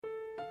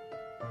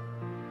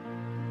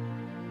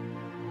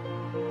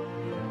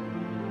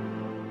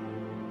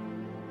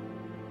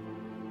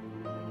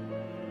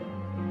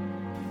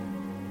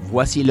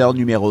Voici l'heure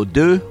numéro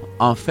 2.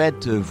 En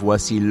fait,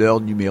 voici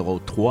l'heure numéro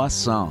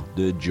 300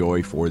 de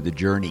Joy for the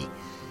Journey.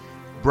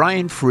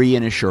 Brian Free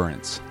and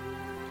Assurance.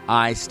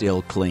 I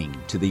still cling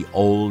to the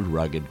old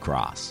rugged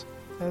cross.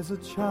 As a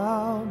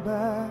child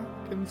back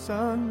in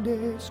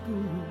Sunday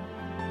school,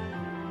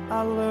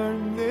 I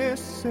learned this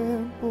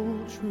simple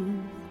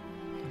truth.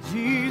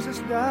 Jesus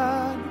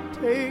died to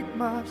take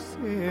my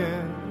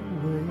sin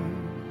away.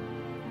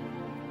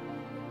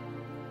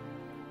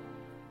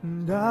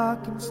 And I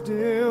can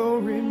still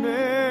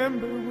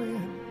remember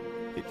when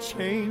it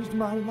changed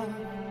my life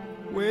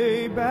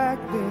way back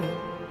then.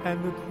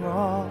 And the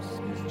cross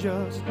is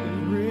just as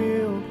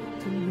real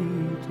to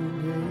me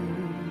today.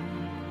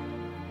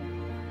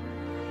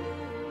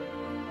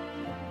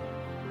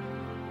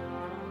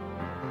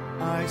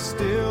 I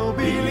still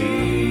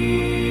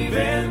believe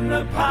in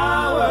the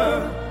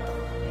power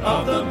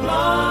of the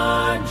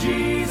blood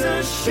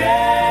Jesus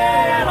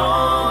shed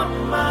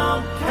on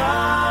Mount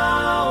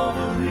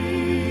Calvary.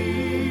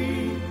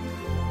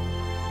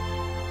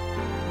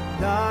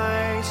 And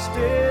I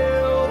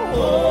still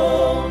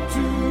hold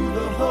to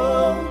the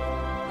hope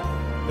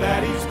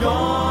that He's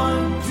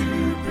gone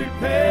to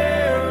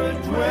prepare a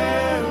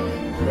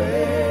dwelling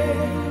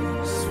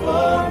place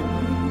for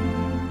me.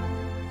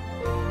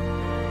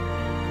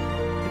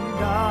 And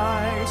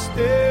I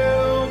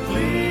still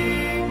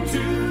cling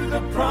to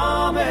the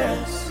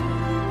promise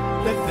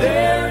that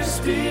there's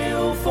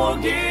still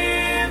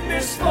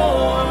forgiveness for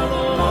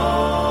the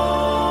lost.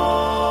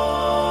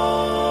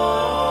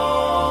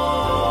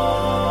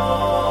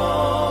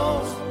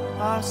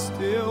 I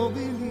still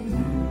believe,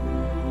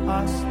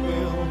 I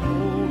still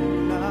hold,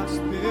 and I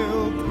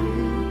still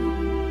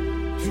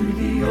cling to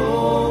the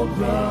old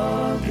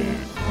rugged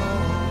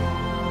cross.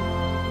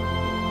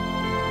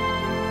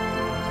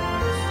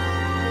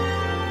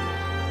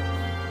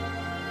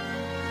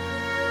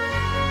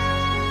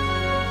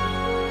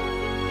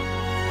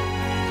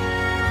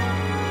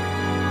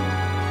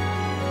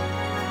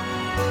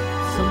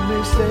 Some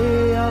may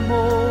say I'm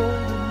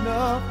old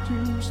enough to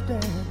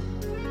stand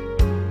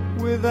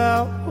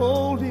without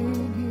holding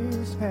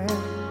His hand.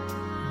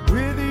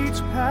 With each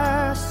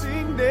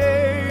passing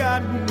day I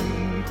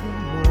need Him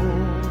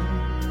more.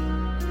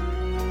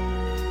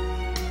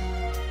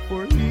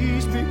 For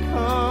He's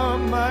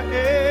become my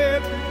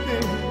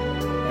everything,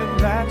 and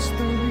that's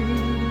the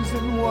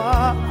reason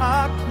why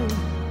I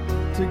cling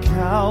to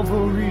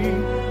Calvary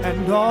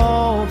and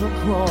all the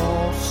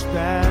cross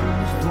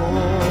stands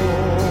for.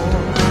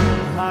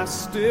 I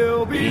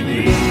still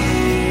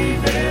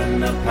believe in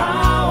the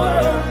power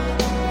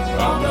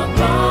of the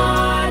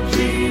blood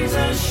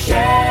Jesus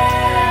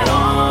shed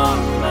on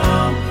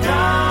Mount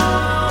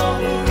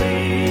Calvary.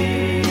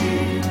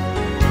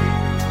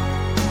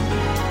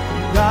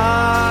 And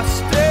I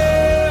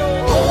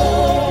still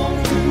hold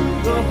to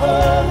the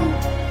hope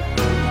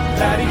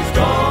that He's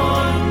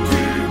gone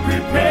to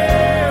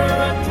prepare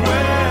a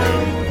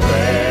dwelling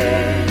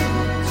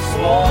place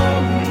for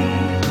me.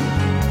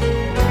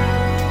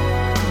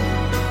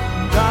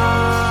 And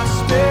I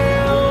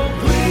still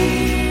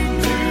cling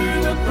to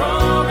the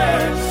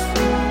promise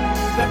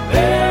that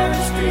there's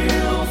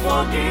still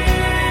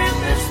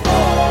forgiveness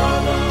for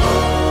the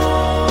lost.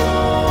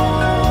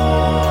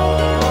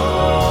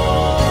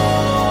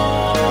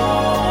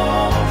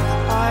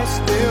 I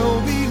still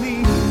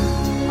believe,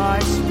 I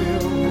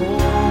still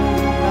hold,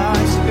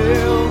 I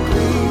still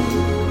cling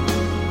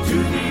to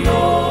the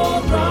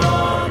old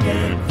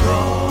rugged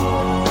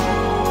cross.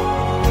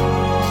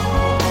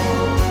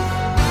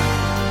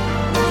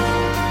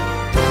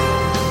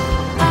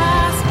 I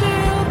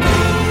still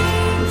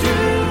cling to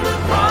the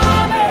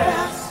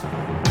promise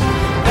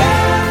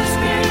there's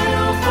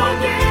still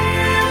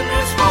forgiveness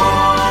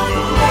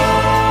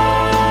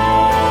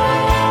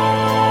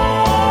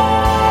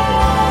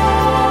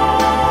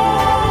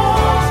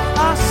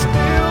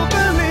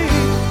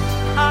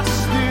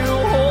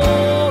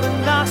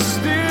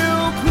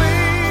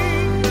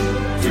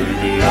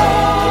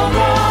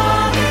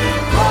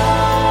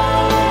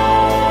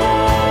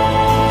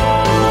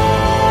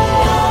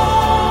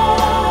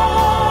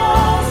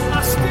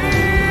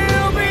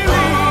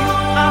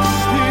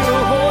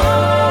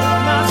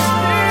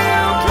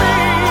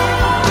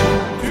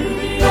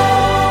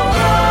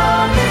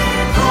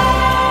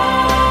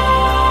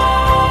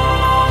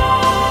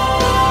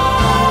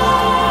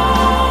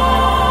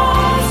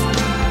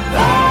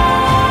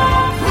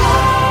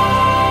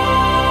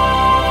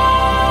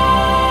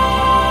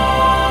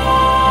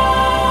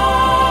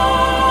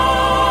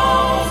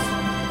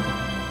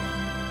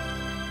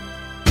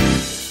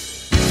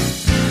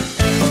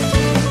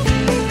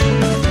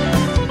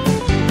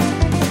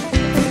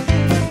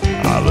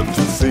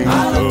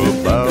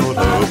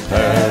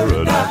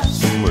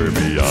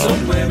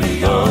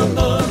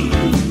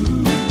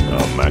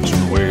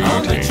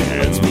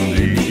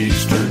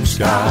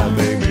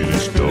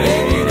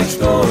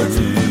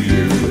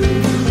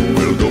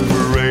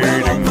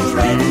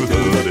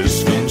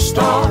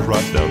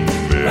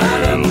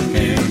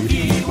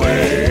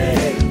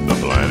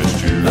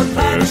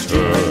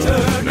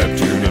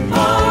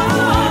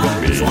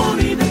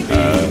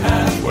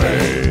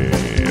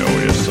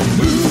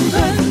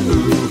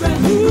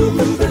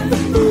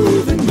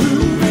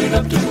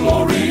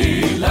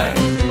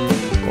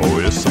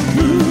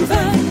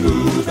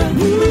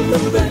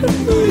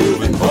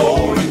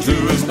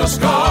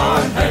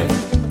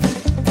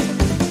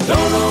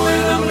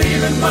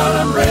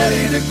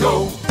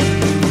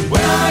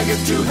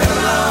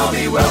heaven, I'll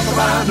be welcome,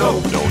 I know.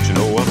 Don't you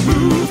know I'm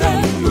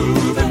moving,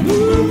 moving,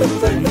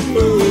 moving,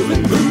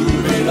 moving,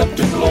 moving up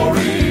to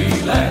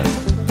glory land.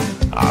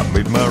 I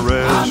made my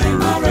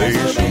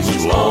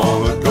reservations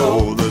long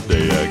ago, the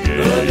day I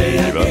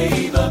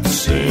gave up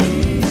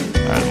sin.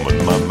 And when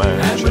my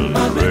mansion's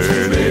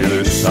ready,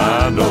 this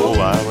I know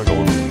I'm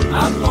gonna move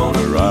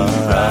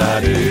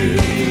right in.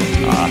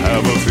 I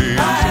have a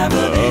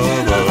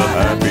vision of a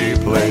happy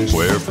place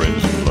where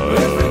friends and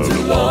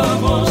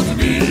love must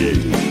be.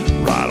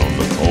 Right on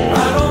the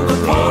corner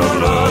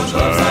of Love's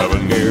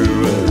Avenue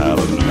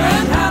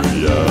and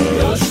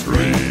Hallelujah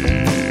Street.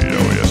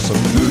 Oh yes, I'm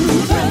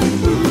moving,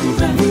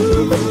 moving,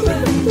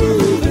 moving,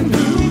 moving,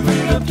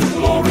 moving up to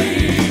glory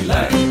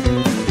land.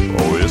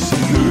 Oh yes,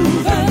 I'm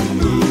moving,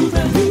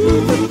 moving,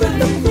 moving,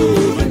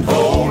 moving,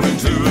 holding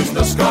to his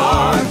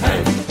scarred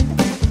hand.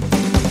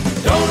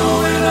 Don't know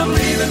when I'm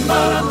leaving,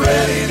 but I'm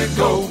ready to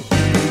go.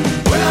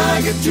 When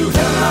I get to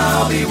heaven,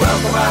 I'll be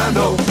welcome, I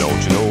know.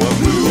 Don't you know I'm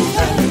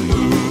moving,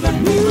 moving,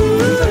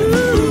 moving,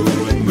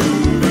 moving,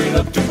 moving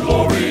up to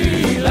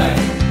glory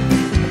land.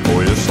 Oh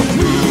yes, I'm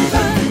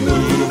moving,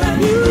 moving,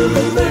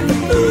 moving,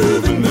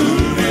 moving,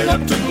 moving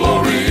up to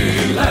glory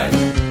land.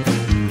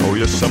 Oh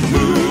yes, I'm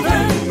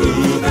moving,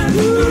 moving,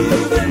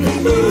 moving,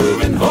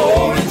 moving,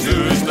 holding to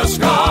his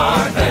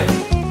scarred hand.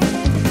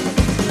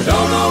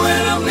 Don't know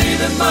when I'm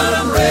leaving, but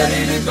I'm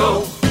ready to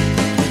go.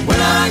 When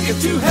I get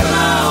to heaven,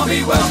 I'll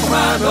be welcome,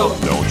 I know.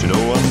 Don't you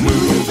know I'm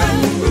moving,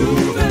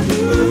 moving,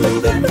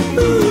 moving,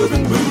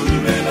 moving,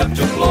 moving up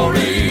to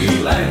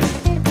glory land.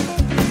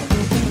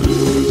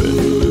 Moving,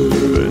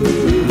 moving,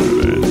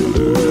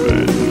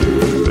 moving,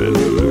 moving,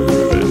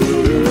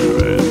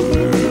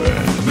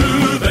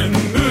 moving, moving,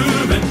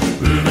 moving,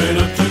 moving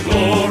up to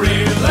glory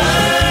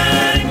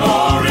land,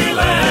 glory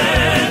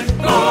land,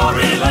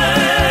 glory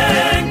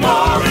land,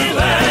 glory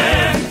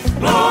land,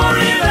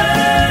 glory land.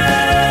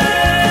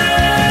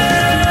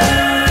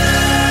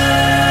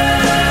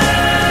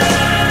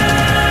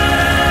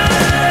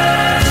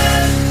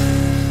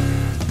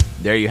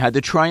 There you had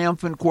the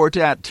Triumphant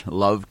Quartet,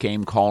 Love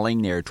Came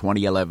Calling, their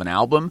 2011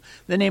 album,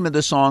 the name of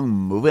the song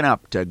Moving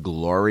Up to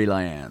Glory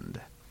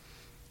Land.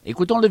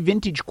 Écoutons le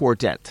Vintage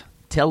Quartet,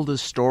 Tell the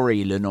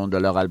Story, le nom de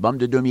leur album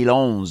de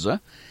 2011.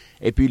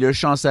 Et puis le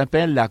chant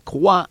s'appelle La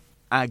Croix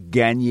a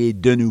gagné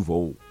de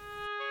nouveau.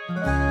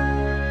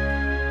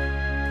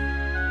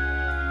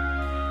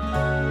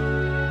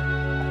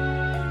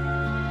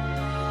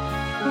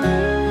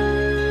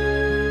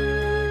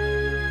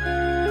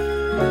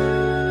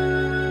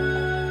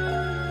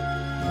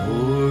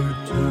 Lord,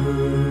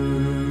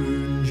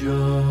 turn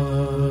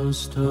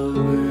just a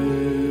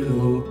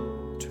little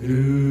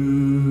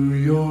to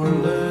your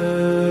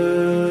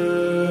left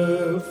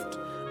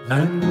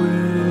and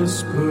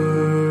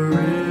whisper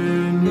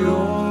in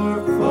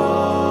your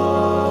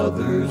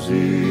Father's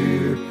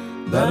ear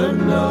that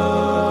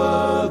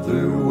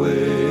another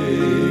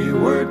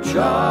wayward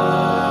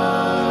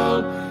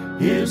child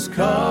is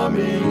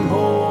coming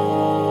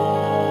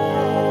home.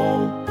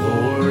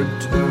 Lord,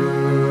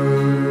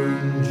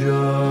 turn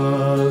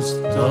just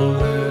a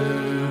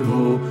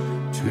little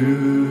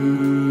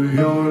to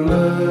your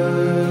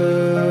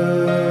left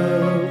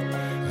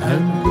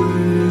and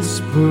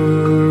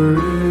whisper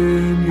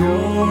in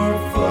your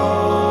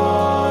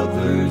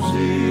Father's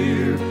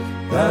ear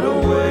that a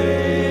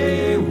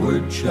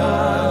wayward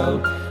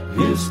child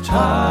is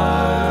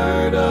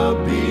tired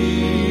of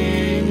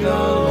being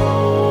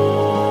alone.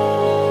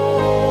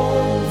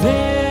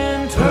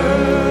 Then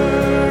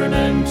turn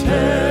and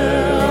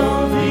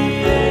tell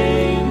the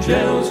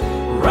angels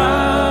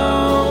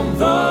round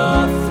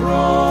the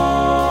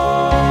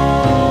throne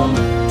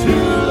to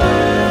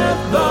let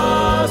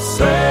the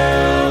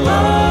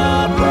celebration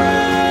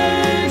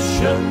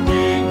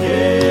begin.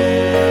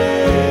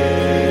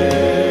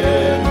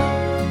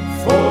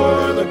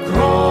 For the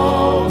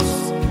cross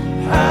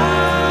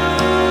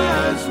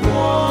has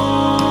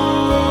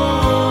won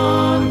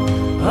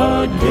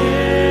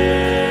again.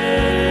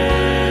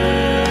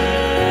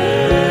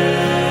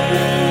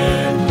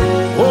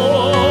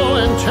 Oh,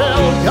 and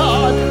tell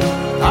God,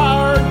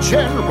 our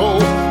general,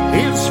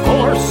 his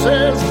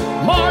forces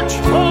march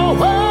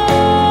forward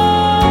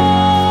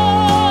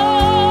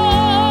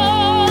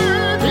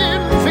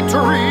in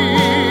victory,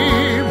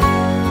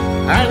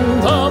 and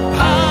the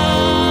powers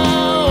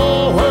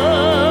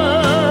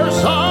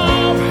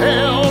of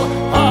hell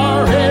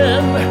are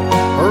in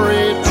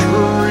retreat.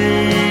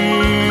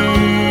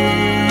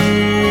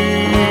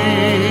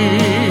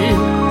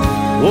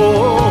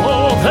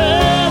 Oh,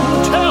 then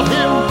tell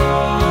him,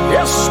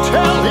 yes,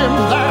 tell him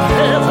that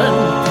heaven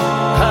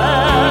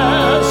has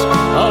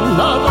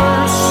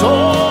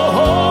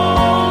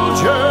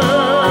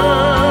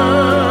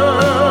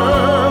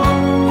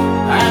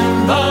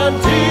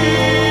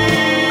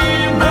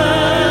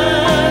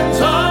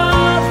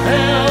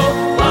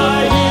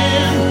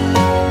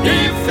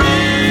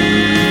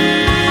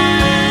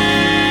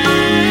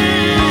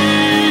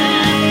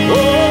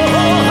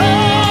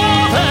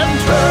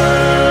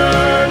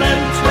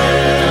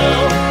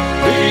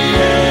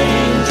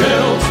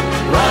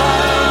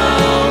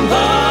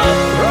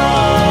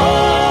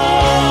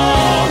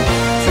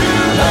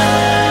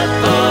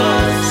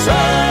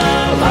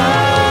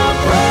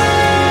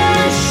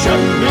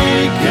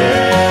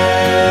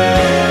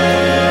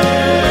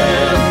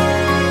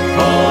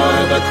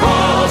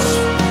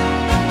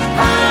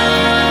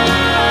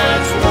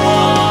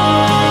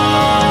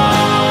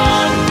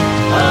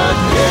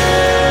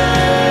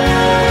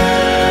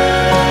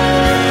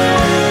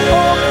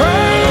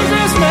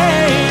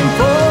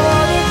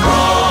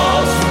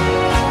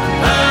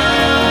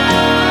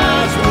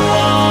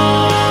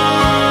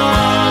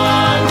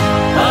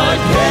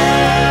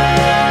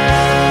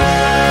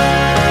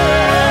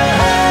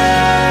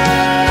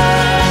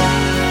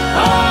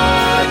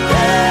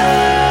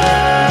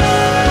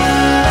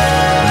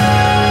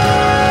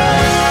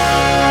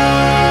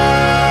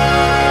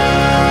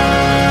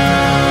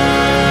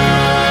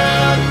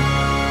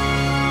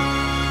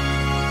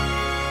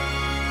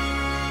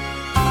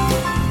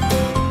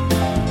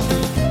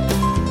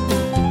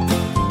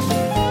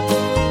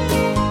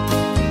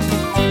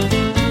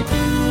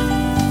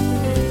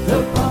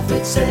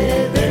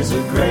said there's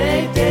a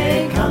great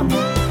day coming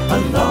a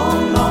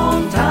long,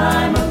 long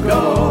time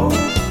ago.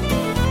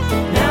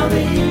 Now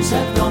the years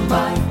have gone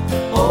by,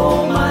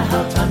 oh my,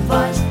 how time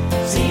flies.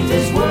 Seems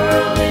this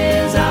world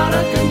is out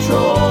of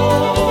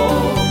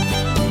control.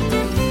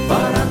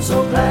 But I'm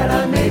so glad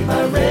I made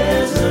my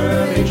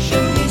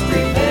reservation. He's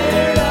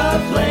prepared a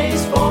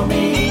place for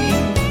me.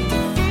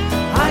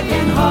 I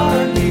can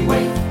hardly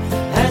wait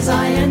as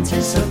I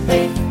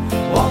anticipate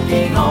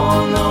walking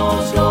on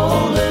those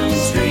golden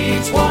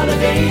streets. What a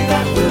day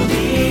that will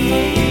be.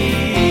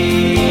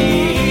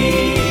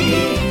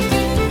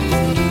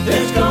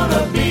 There's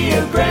gonna be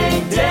a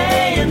great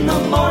day in the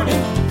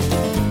morning.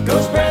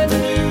 Go spread the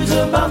news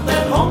about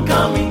that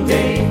homecoming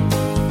day.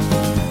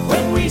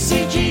 When we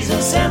see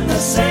Jesus and the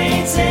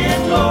saints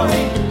in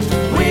glory,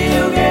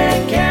 we'll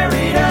get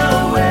carried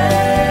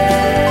away.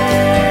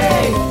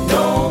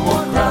 No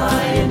more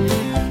crying,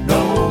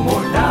 no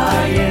more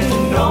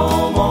dying,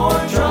 no more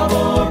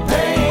trouble or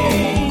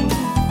pain.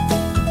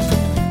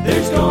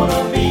 There's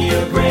gonna be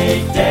a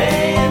great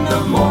day in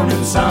the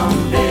morning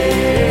someday.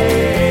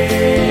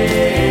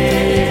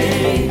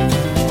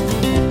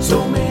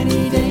 So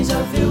many days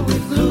are filled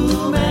with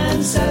gloom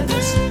and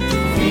sadness,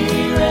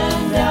 fear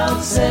and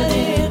doubt set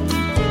in.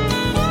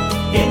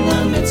 In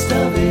the midst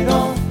of it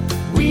all,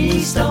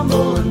 we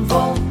stumble and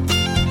fall,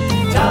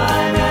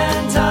 time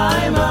and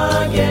time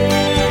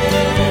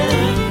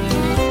again.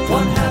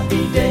 One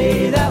happy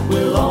day that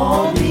will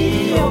all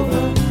be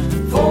over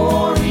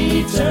for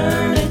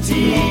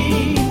eternity.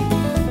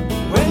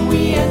 When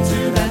we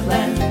enter that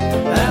land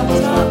that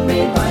was not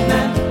made by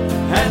man,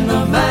 and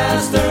the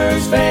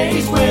Master's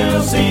face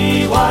we'll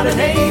see, what a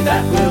day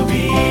that will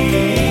be.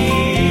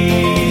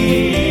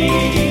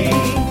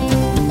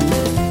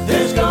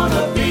 There's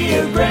gonna be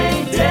a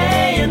great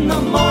day in the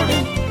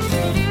morning.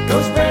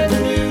 Go spread the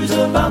news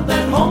about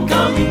that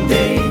homecoming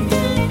day.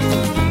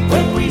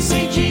 When we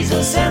see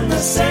Jesus and the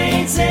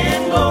saints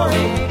in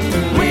glory,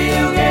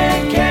 we'll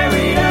get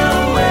carried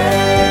away.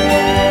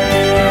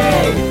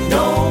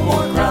 No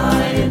more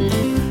crying,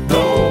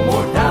 no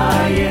more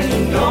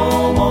dying,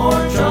 no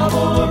more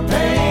trouble or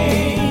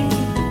pain.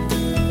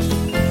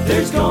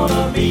 There's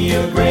gonna be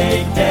a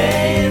great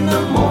day in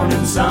the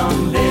morning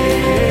someday.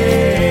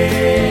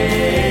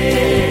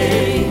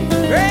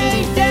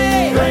 Great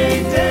day,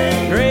 great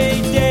day,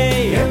 great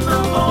day in the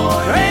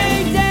morning.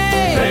 Great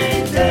day,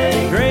 great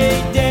day,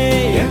 great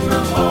day in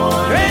the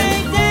morning.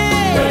 Great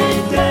day,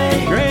 great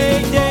day,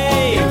 great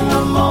day in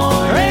the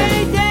morning.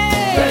 Great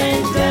day,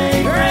 great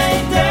day,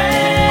 great day.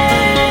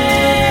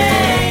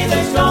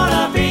 There's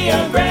gonna be a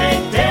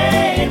great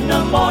day in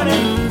the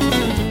morning.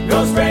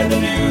 Go spread the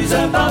news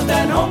about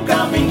that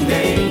homecoming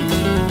day.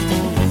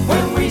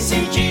 When we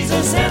see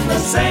Jesus and the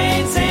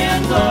saints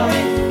in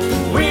glory,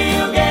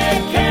 we'll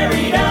get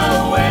carried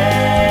away.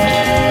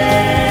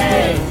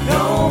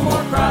 No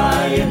more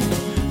crying,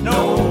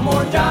 no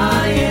more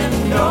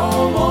dying,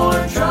 no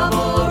more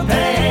trouble or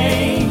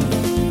pain.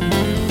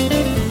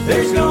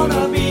 There's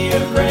gonna be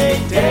a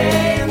great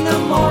day in the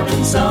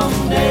morning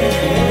someday.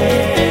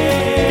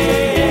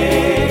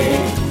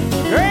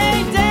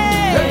 Great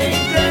day,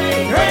 great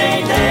day,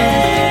 great day.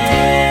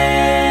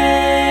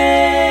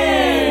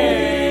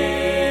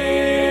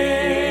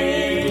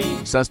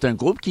 Ça, c'est un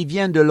groupe qui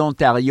vient de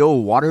l'Ontario,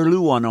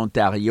 Waterloo en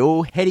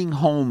Ontario. Heading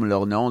Home,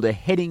 leur nom, de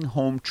Heading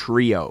Home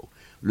Trio.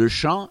 Le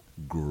chant,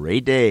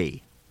 Great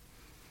Day.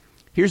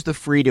 Here's the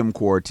Freedom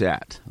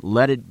Quartet.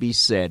 Let It Be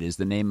Said is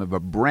the name of a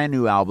brand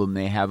new album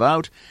they have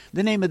out.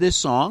 The name of this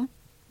song,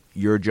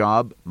 your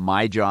job,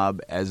 my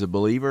job as a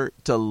believer,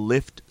 to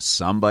lift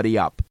somebody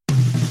up.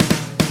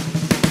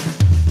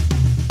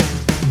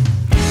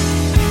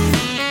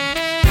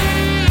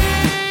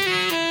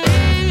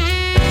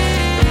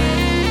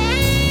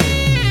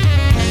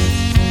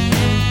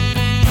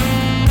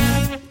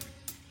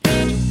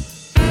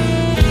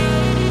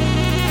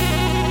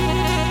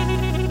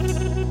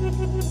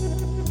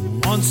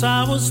 Once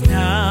I was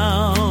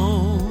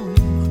down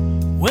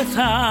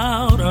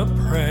without a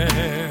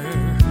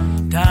prayer,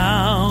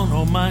 down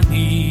on my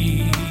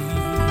knees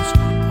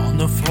on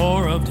the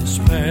floor of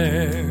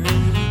despair,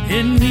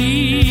 in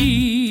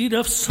need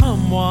of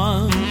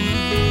someone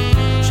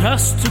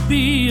just to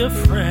be a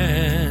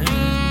friend,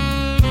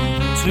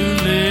 to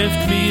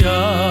lift me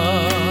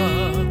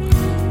up,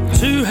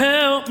 to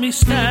help me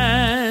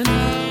stand.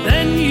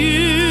 Then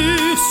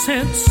you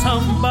sent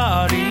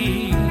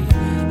somebody,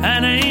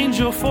 an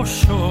angel for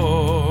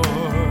sure.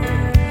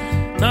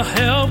 The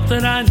help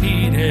that I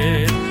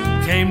needed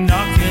came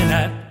knocking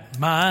at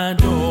my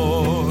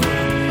door,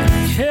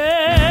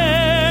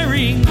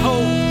 carrying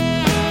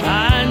hope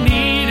I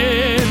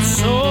needed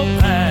so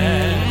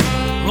bad.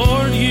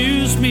 Lord,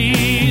 use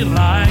me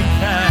like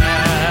that.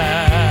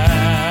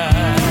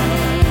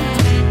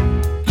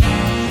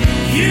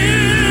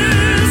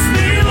 Use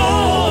me,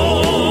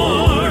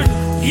 Lord.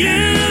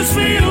 Use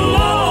me,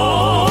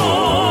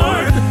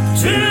 Lord,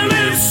 to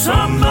lift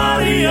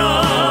somebody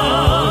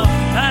up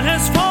that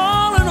has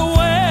fallen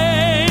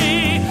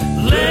away.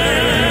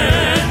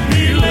 Let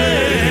me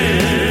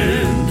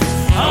lend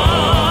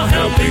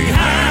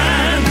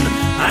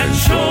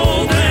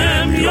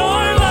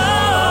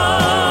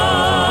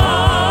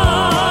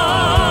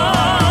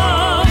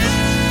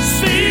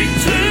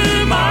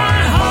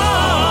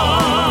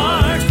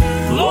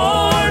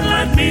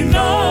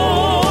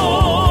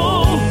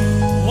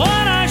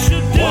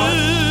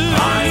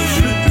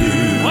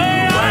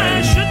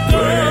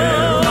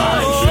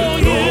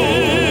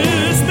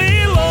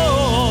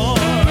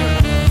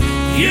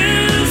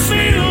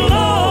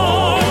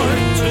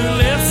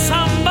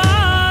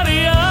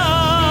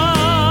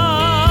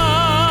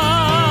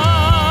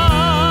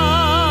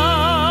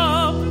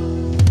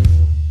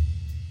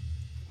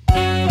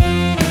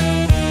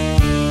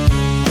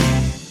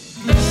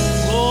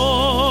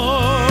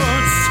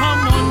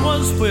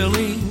was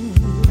willing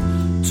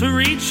to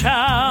reach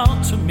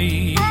out to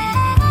me,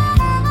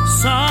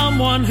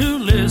 someone who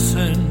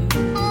listened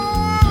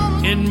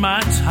in my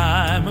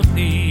time of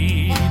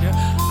need.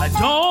 I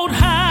don't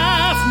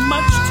have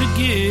much to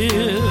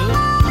give,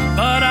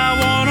 but I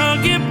want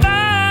to give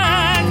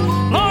back.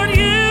 Lord,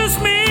 use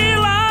me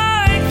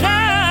like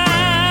that.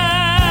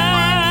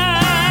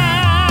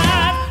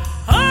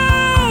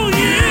 Oh,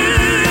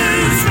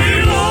 use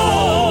me,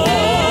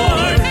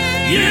 Lord.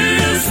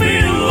 Use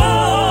me,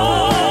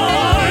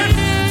 Lord,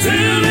 to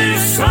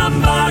lift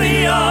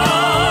somebody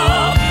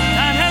up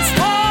that has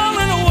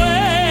fallen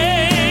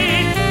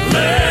away.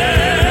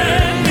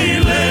 Let me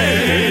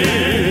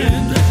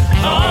lend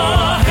a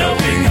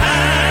helping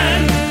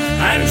hand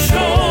and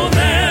show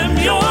them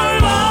your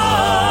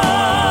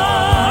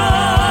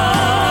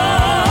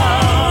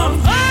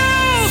love.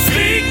 Oh,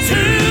 speak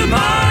to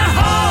my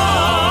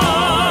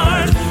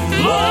heart,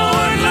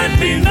 Lord, let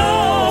me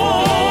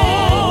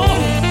know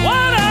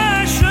what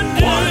I should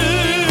do,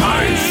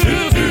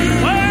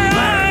 where I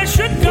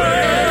should go.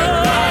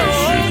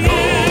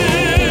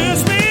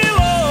 Use me,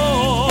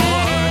 Lord.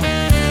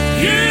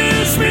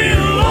 Use me,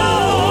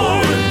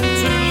 Lord,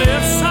 to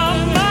lift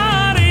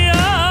somebody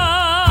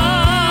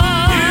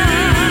up.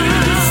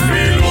 Use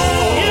me,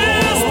 Lord.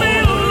 Use me,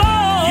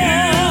 Lord.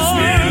 Use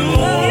me,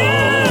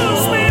 Lord,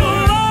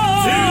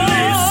 to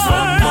lift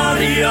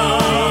somebody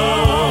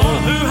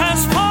up who has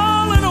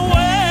fallen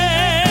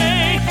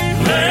away.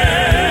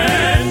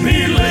 Let me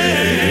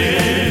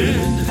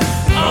lend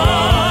a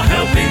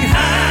helping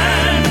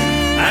hand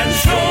and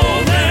show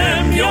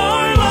them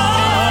your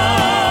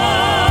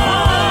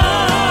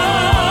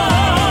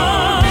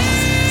love.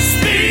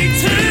 Speak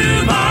to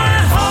my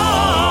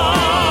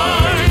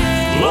heart,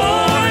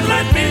 Lord,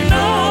 let me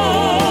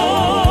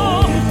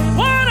know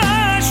what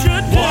I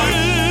should do,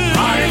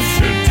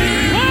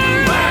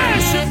 where I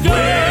should go.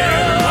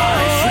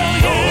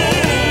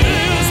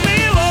 Use me,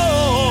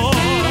 Lord.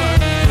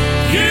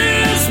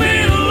 Use me,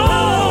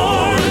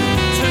 Lord,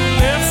 to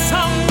lift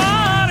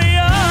somebody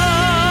up.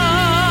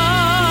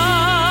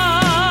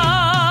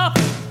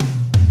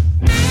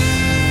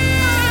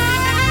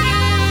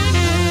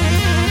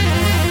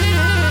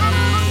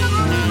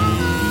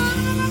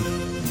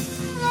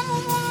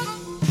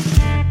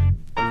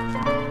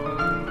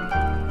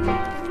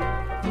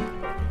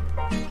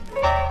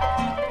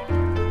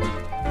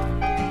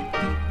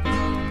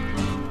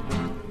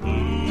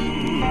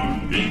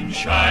 Moonbeam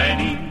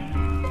shining,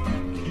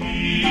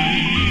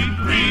 keep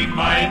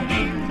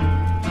reminding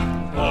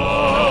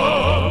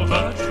of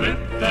a trip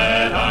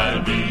that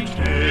I'll be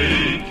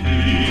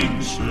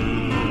taking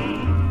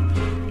soon.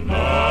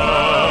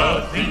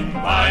 Nothing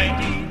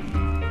binding,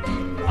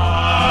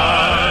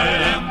 I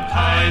am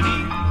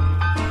pining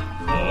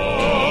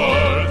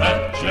for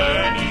that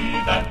journey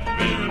that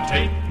will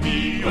take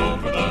me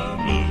over the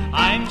moon.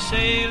 I'm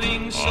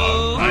sailing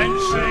I'm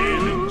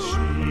sailing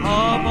soon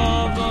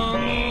above the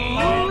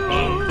above the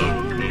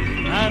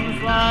moon and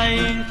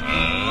flying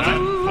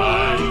and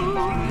flying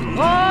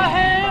the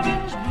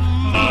heavens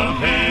the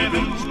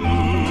heavens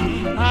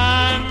blue.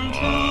 and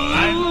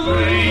I'm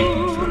praying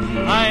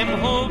I'm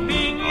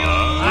hoping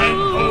I'm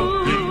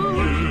hoping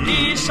you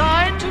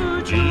decide to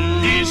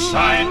choose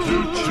decide to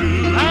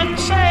choose and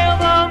sail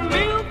the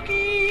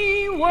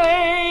Milky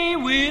Way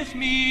with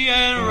me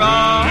and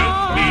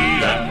ride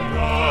and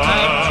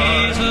at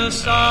Jesus'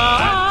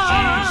 side.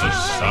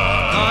 Jesus'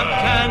 side. None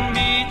can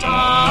be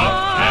tied.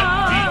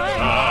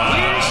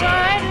 We're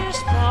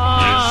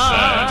satisfied.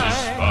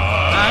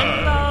 And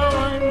now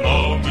I'm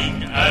Longing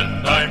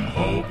and I'm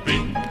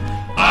hoping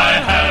I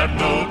have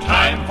no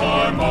time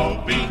for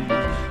moping,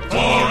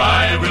 for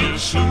I will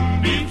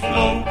soon be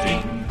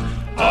floating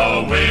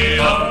away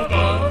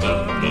above the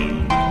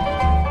moon.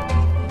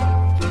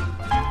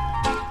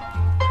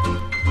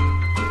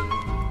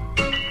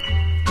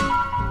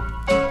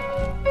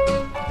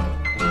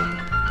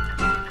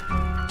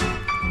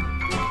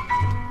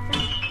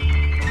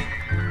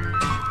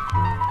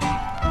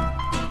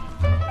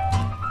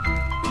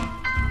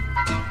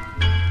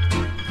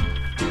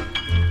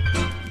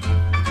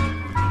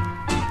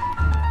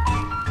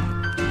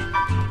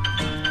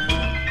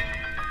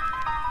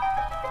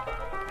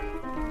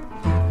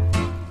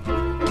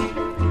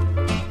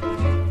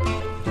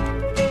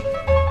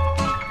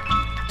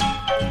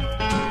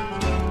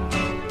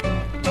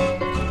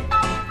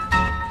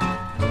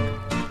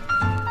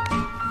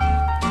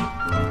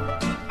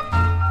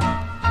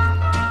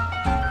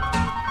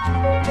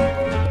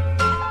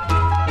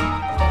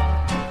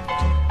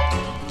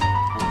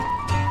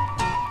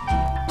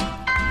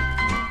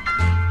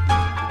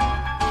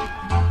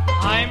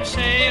 I'm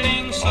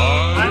sailing soon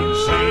I'm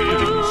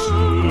sailing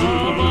soon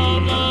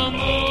above the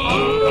moon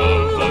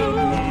above the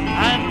moon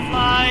and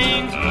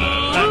flying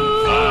through and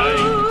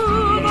flying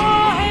through the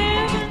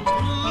heavens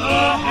blue.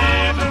 the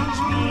heavens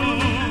blue.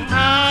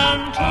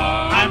 And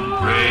I'm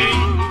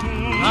praying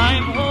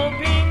I'm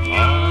hoping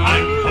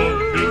I'm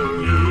hoping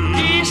you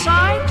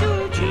decide to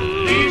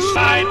choose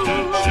decide to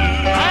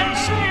choose and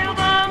sail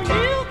the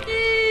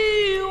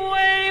Milky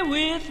Way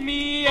with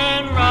me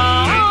and with me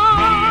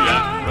ride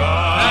and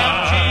ride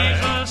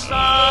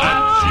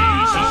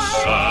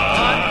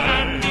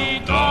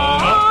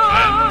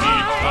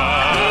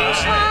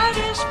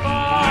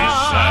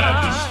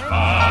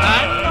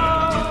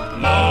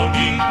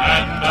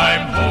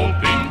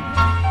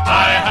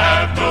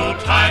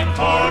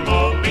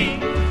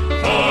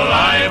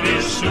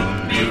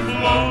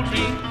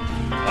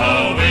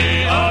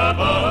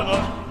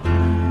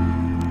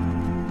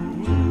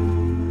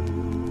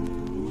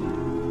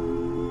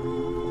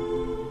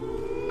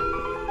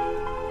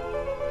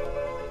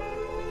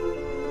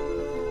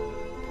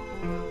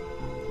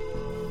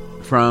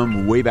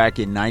from way back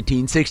in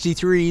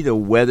 1963, the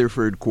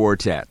Weatherford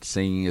Quartet,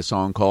 singing a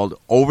song called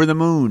Over the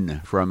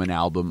Moon from an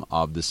album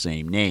of the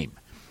same name.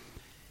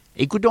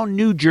 Écoutons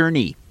New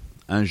Journey,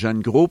 un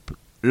jeune groupe.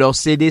 Leur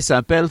CD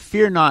s'appelle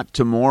Fear Not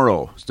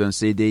Tomorrow. C'est un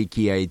CD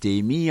qui a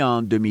été mis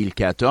en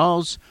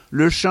 2014.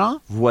 Le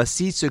chant,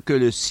 voici ce que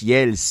le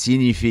ciel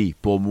signifie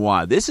pour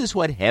moi. This is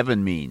what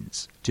heaven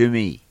means to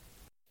me.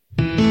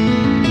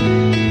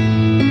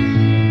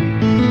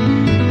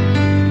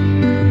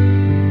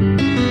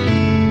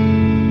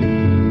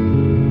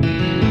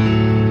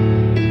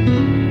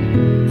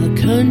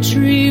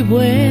 Country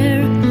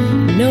where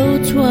no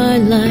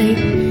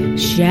twilight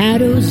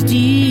shadows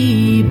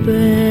deepen,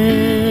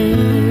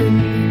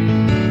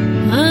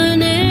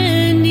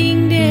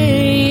 unending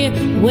day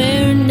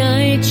where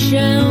night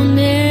shall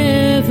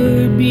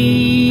never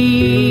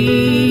be,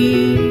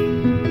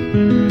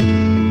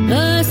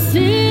 a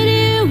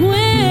city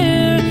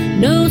where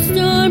no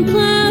storm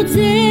clouds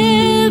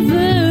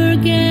ever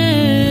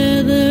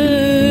gather.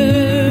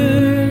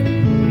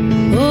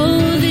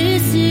 Oh,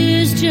 this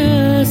is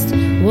just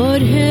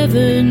what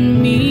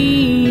heaven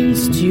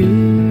means to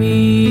me.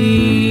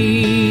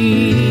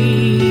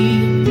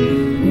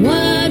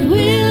 What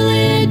will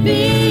it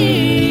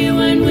be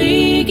when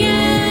we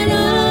get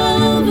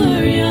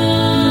over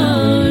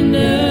yonder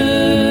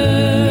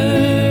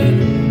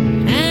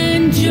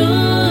and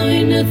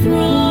join the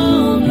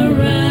throng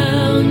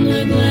around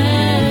the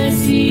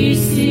glassy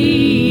sea?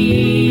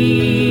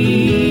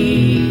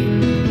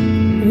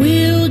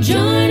 We'll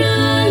join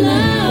our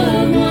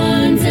loved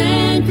ones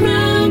and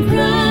crown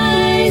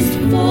Christ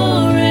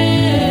forever.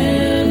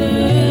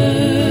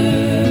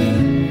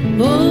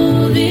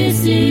 Oh,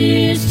 this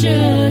is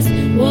just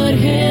what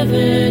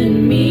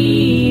heaven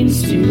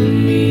means to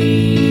me.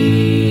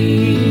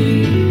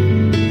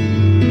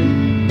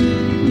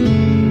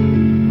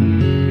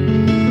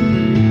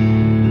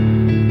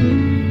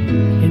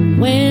 And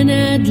when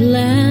at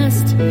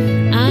last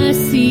I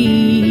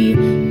see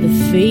the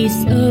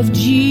face of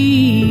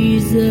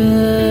Jesus,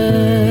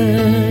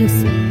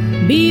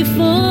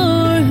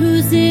 before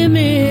whose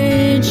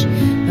image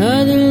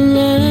other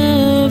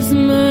loves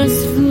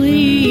must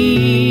flee,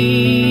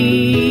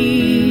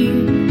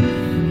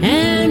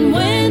 and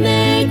when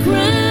they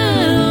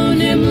crown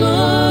him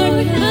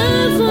Lord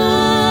of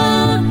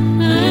all,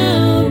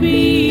 I'll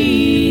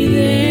be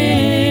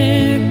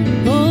there.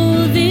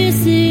 Oh,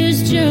 this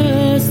is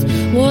just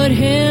what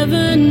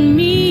heaven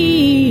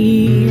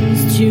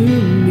means to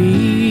me.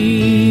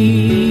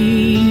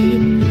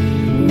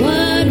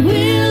 What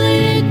will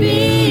it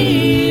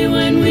be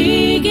when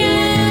we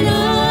get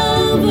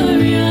over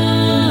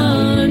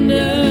yonder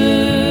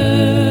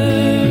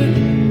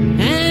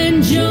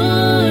and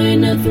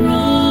join the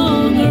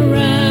throng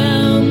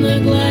around the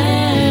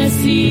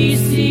glassy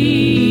sea?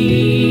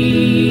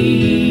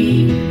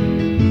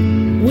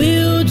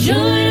 We'll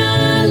join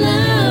our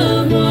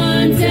loved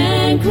ones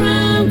and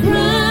crown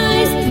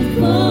Christ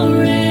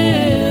forever.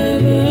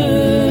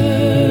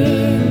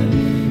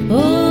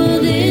 Oh,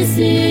 this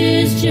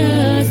is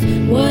just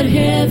what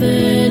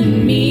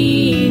heaven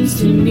means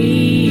to me.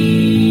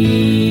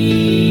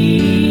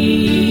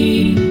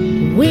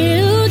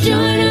 We'll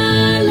join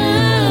our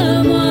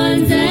loved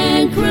ones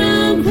and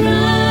crown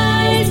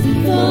Christ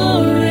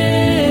forever.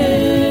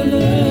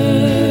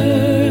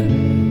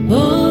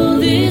 Oh,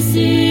 this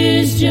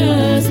is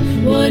just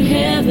what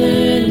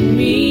heaven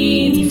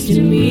means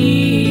to me.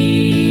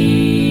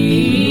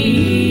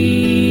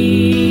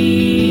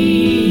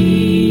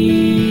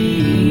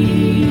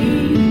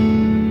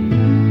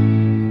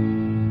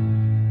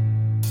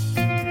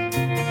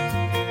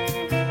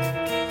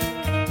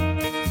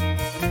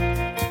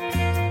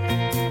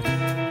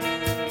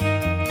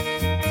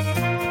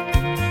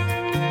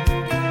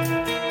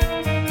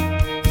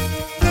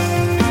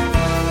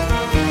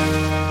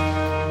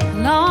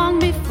 Long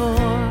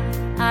before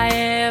I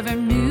ever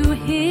knew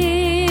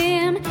him,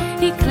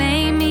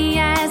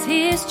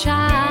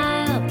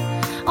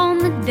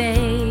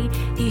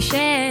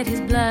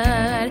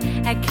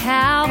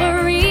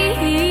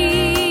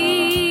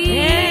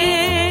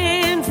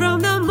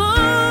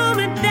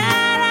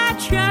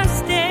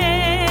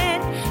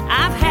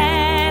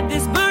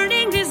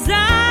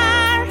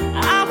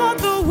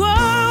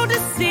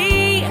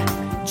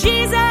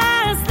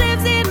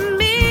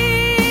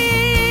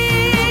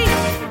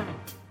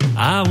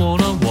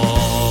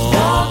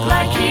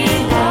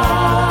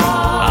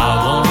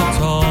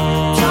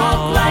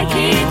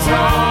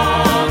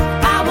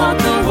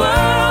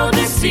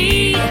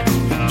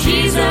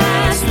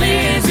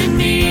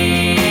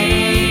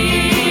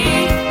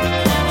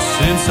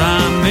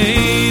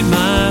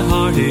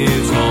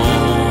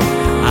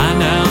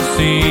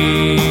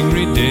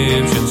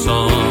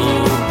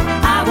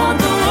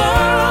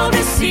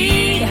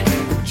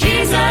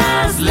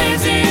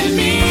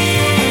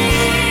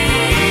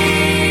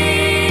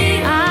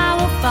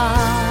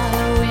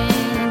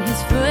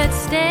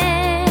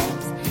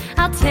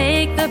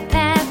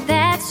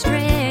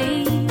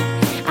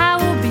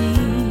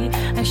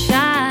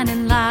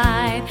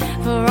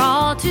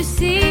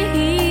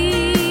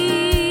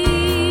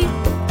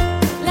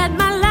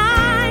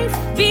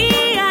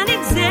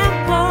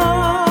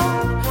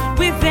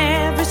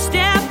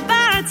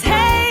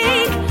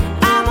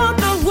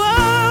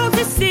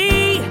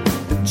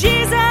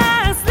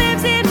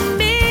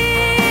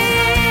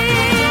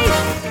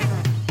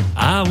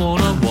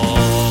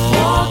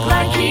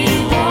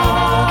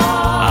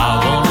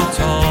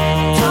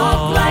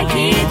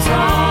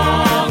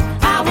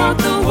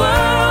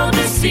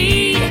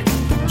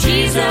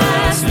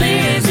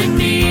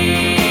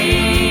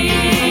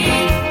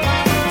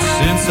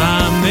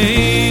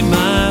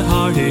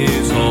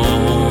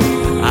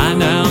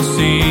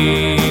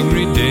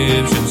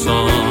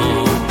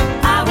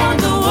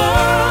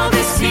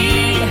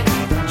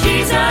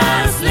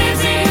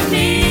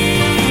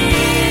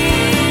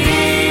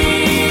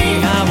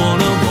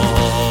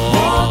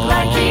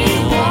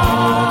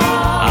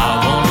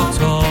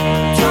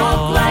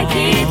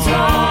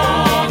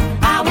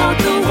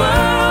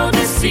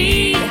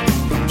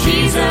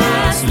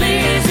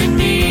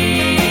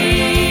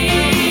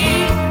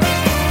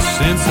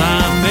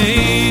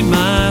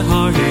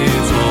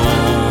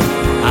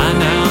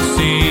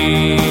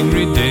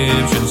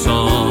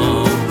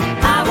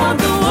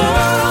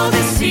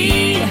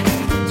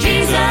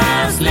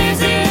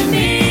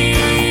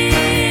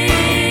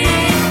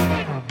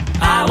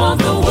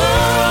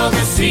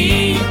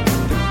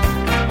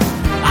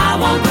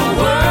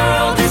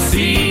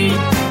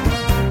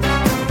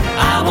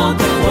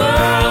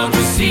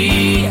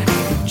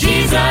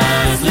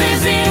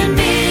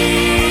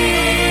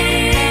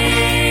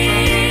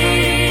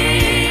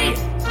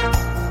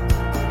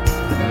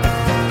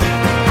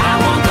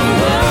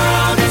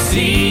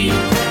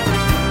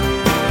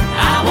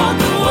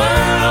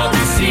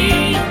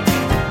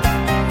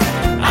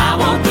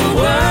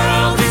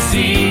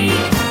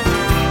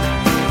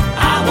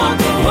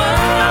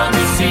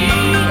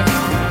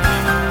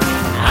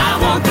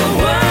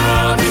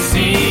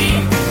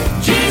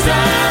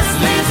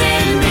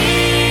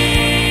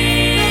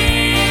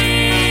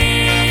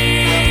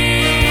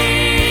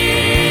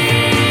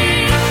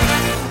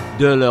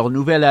 De leur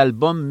nouvel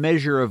album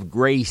Measure of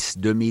Grace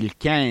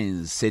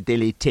 2015, c'était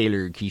les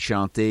Taylor qui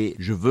chantaient «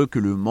 Je veux que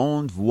le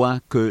monde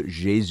voie que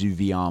Jésus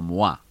vit en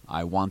moi.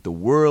 I want the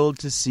world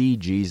to see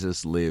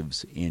Jesus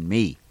lives in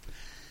me."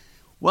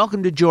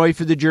 Welcome to Joy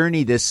for the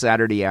Journey this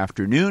Saturday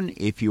afternoon.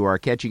 If you are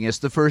catching us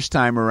the first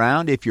time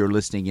around, if you're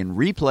listening in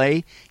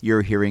replay,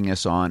 you're hearing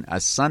us on a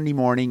Sunday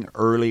morning,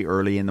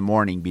 early in the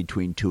morning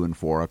between 2 and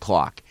 4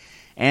 o'clock.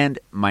 And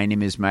my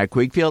name is Mac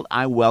Wigfield.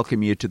 I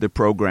welcome you to the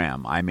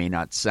program. I may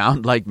not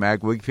sound like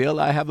Mac Wigfield.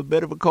 I have a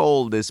bit of a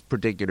cold this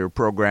particular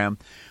program,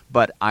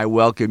 but I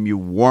welcome you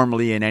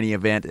warmly in any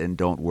event, and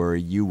don't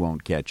worry, you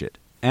won't catch it.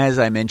 As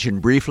I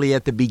mentioned briefly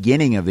at the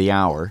beginning of the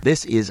hour,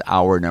 this is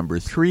hour number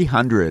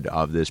 300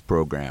 of this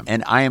program,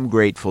 and I am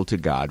grateful to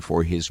God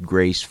for His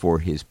grace, for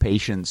His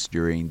patience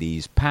during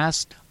these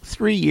past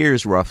 3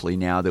 years roughly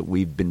now that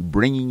we've been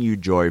bringing you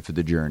Joy for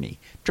the Journey.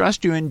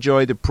 Trust you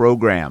enjoy the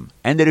program,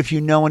 and that if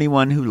you know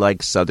anyone who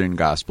likes Southern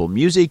Gospel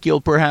music, you'll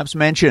perhaps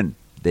mention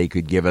they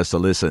could give us a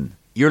listen.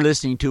 You're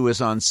listening to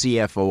us on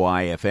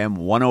CFOI-FM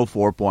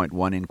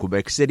 104.1 in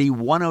Quebec City,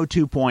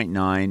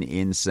 102.9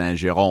 in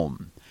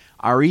Saint-Jérôme.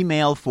 Our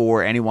email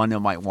for anyone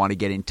who might want to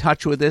get in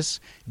touch with us,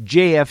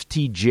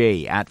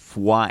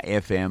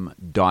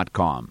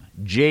 jftj@foifm.com.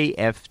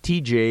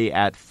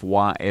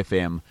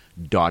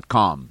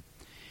 jftj@foifm.com.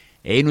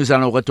 Et nous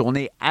allons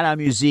retourner à la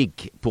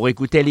musique pour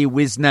écouter les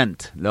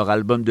Wiznant, leur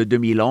album de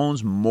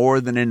 2011, More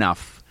Than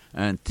Enough,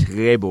 un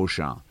très beau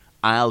chant.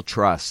 I'll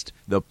Trust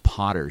the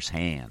Potter's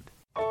Hand.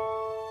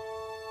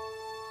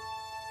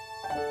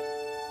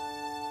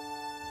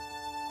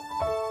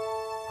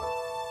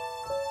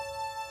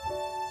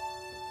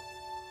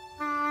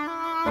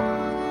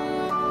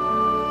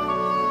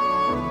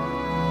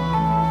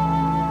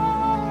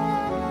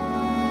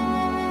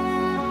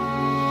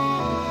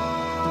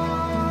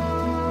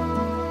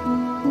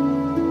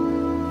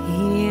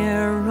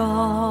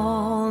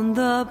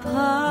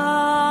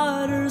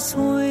 Potter's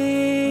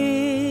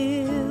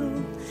wheel,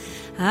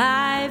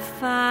 I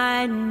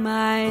find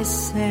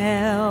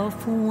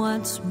myself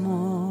once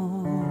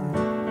more.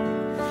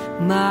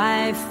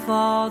 My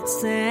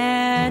faults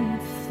and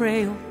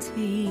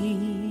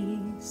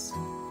frailties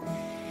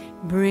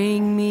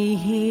bring me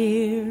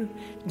here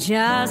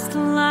just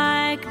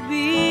like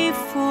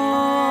before,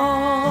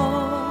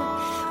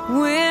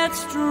 with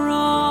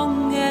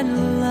strong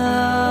and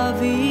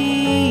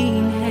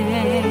loving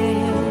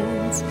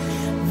hands.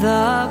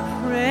 The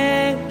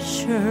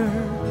pressure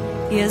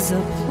is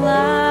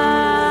applied.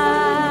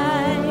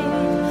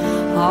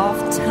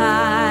 Oft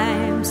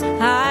times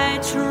I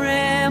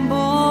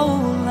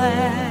tremble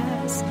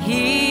as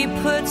He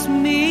puts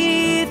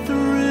me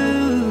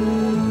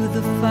through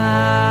the fire.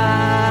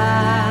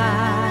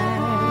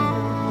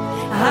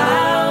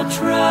 I'll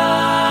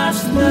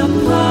trust the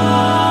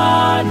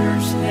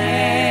Potter's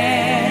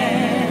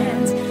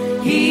hands.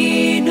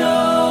 He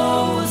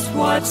knows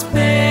what's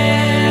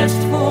best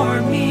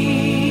for me.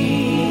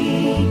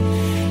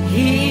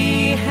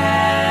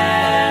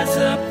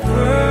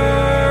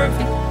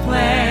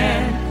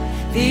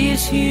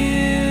 These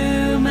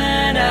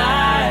human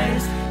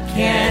eyes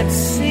can't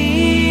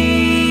see.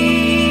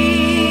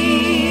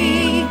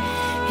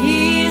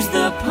 He's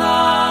the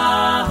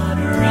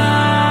potter,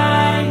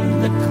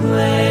 I'm the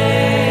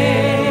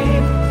clay.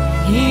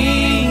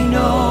 He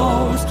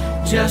knows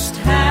just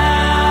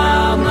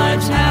how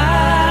much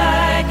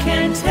I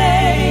can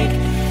take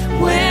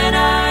when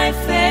I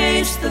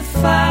face the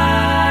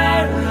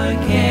fire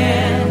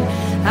again.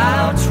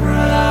 I'll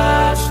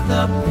trust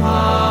the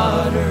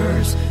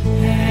potter's hand.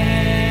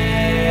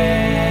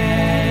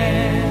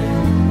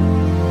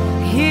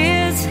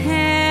 His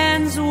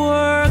hands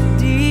work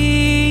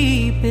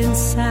deep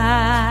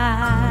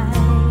inside,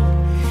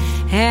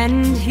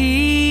 and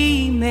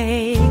He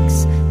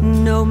makes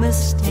no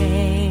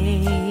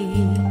mistakes.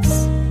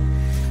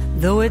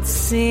 Though it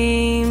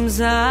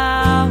seems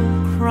I'll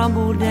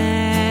crumble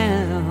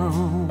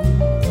down,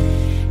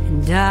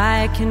 and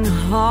I can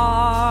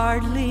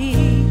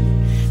hardly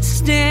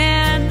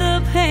stand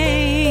the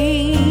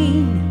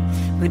pain,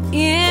 but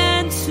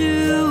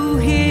into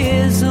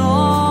His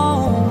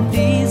own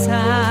design,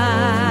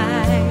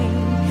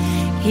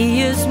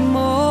 He is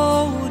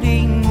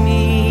molding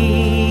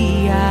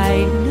me,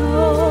 I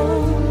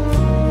know.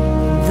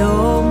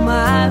 Though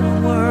my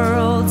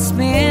world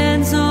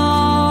spins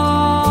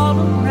all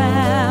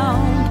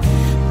around,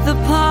 the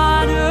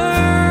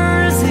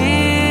potter's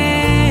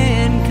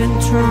in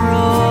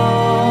control.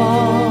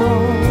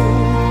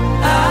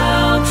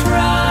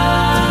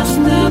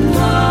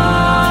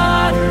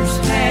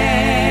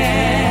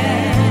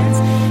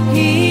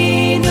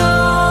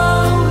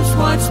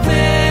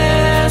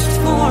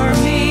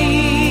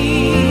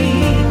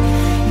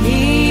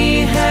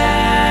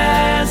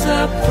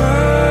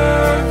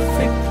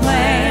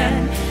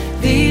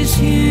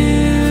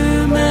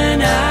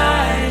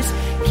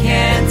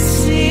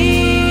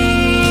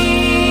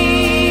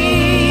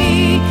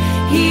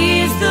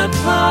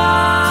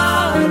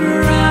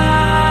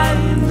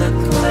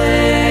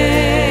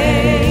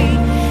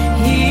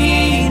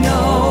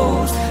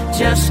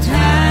 Just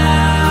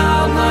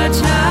how much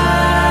I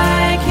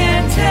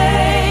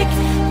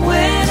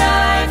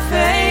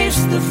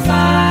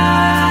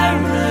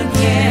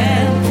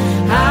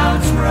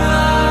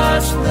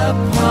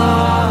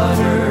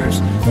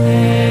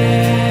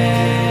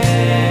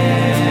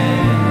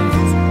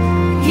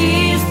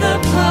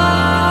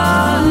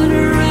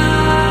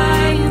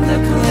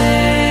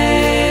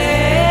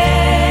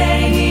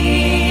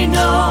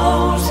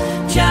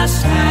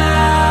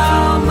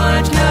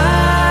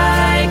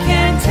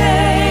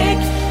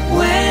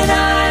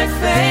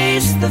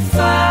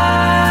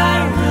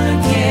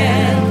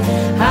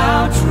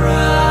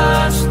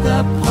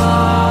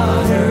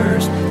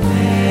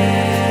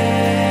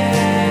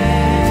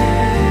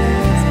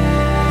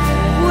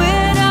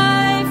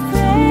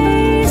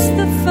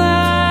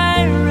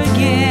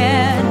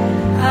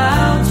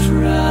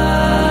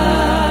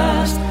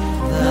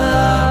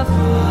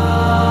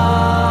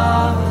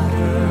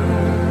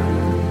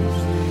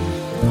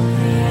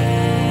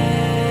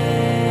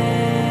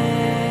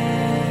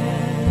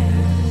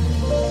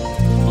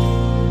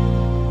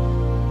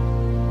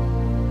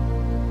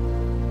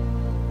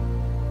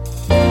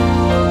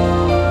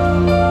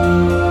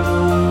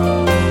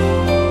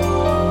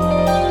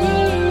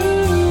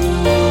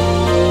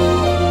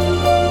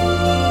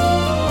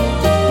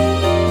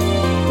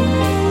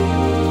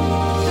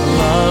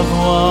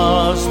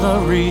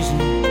reason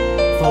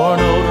for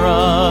no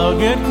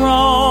rugged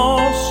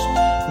cross.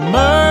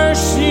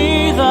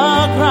 Mercy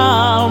the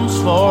grounds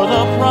for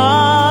the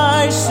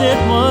price it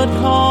would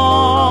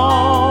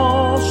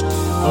cost.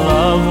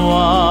 Love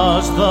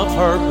was the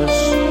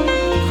purpose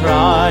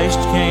Christ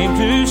came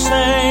to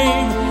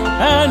save,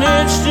 and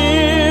it's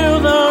still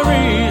the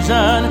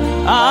reason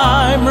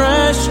I'm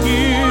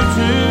rescued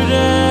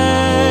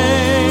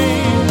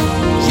today.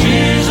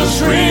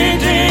 Jesus,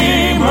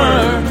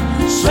 Redeemer,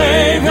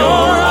 Savior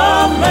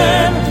of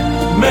men,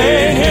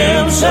 made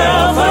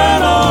himself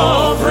an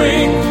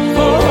offering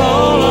for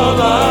all of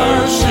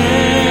our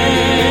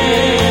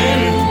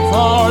sin.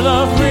 For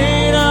the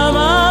freedom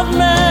of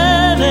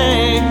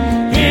many,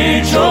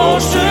 he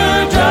chose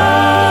to die,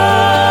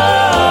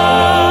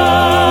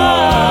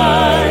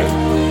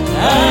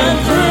 and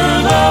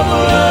through the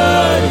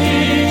blood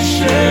he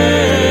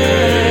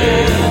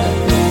shed,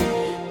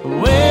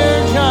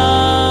 we're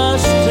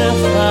justified.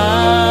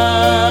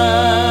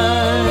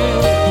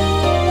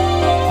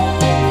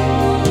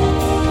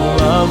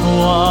 Love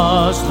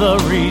was the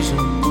reason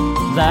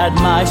that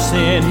my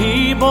sin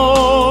he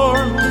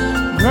bore.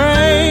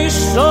 Grace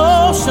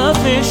so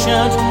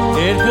sufficient,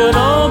 it could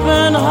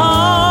open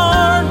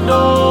heart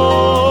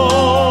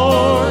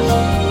doors.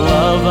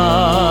 Love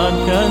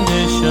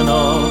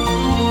unconditional,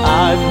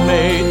 I've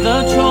made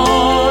the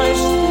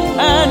choice,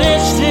 and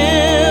it's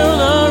still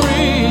the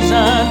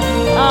reason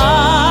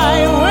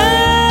I will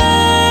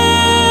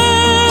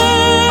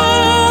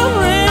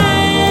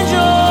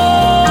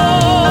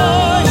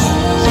rejoice.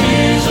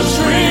 Jesus,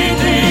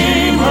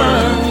 Redeemer,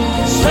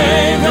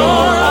 Savior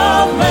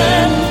of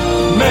men,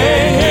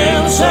 made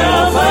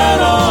himself an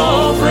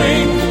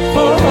offering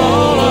for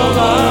all of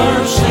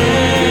our sin.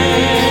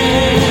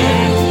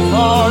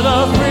 For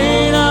the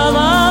freedom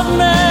of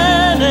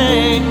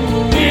many,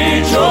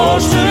 he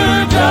chose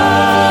to die,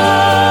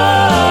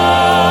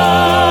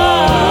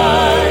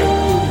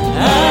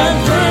 and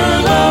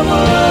through the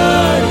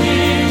blood he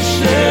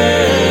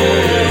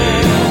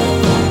shed,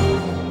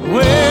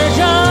 we're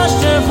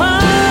justified.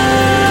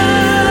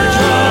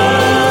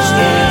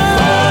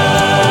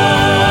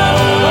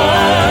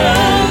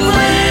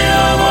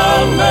 Freedom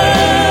of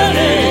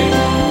many,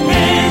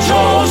 he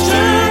chose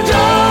to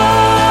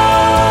die,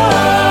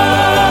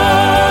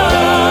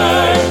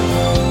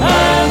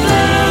 and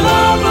through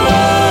the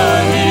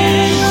blood he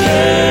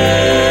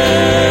shed.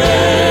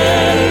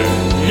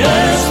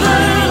 Yes,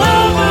 through the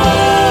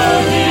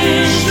blood he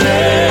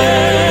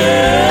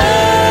shed,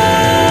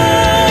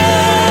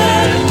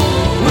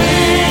 we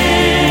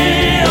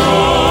are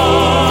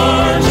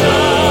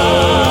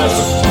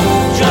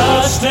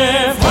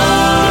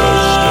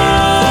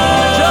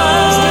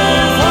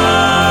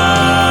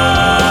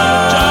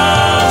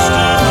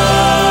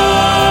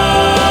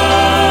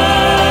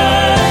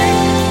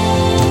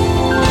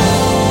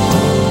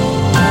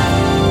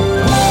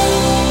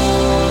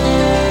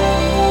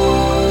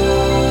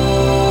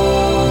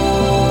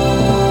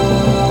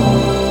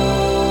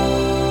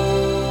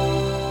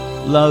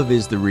Love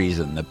is the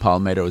reason, the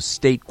Palmetto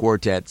State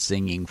Quartet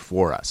singing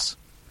for us.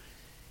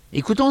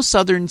 Écoutons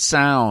Southern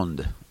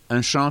Sound,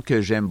 un chant que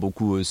j'aime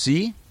beaucoup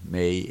aussi,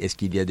 mais est-ce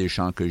qu'il y a des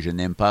chants que je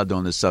n'aime pas dans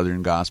le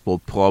Southern Gospel?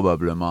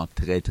 Probablement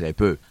très très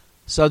peu.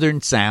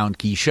 Southern Sound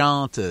qui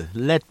chante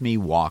Let Me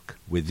Walk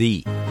With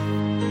Thee.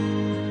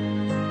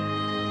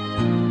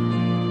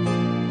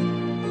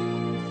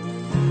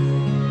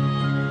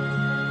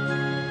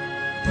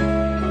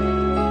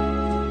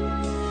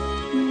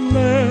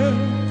 Let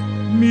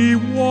me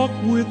walk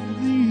with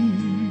thee,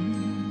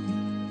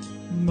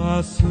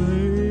 my Savior,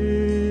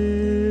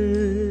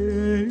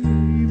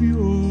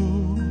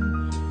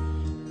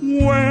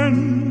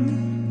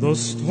 when the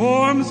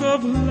storms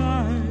of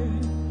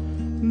life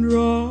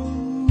draw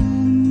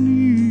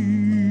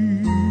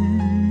near.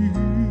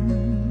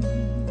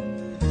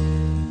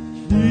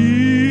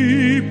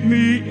 Keep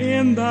me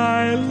in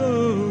thy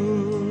loving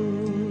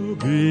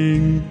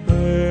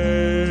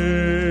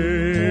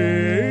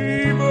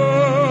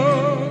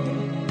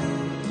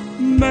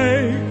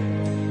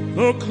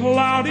the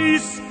cloudy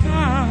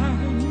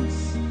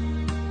skies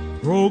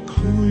grow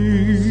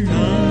clear.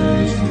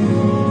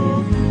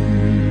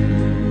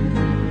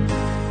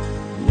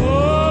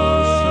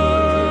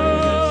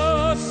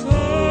 Oh, sir,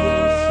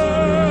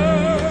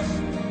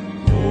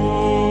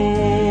 hold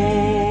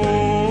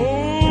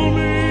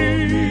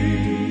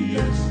me,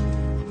 yes,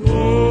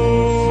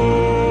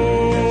 closer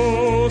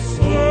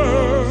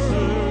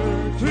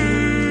to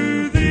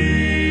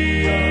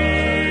thee I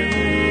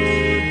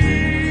would be.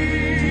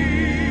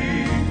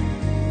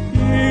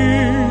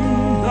 In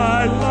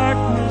thy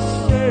likeness,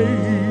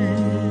 Savior,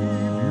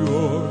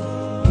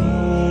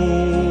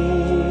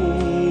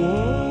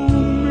 hold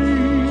me.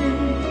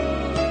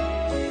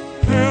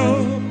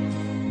 Help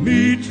me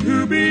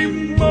to be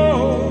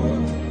more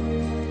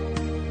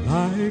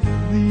like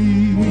thee.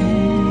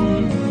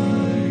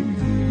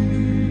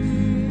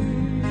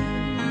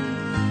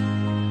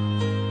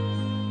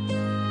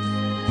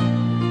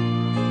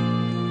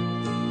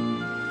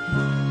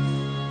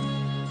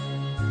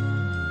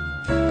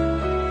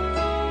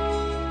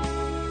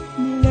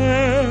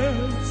 Let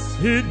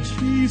did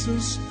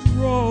Jesus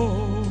draw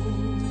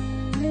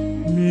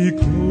me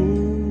closer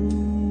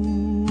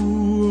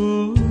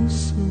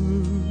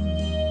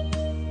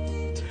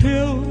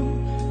till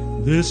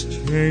this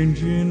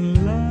change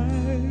in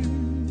life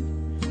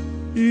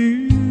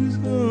is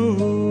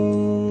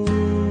over.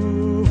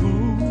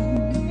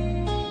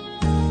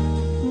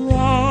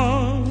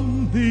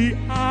 From the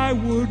I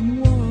would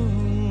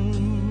wander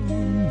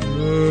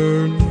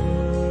never,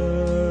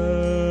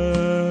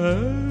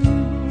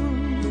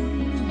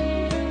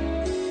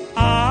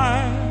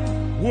 I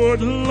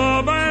would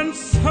love and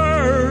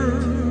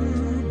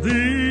serve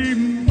thee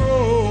more.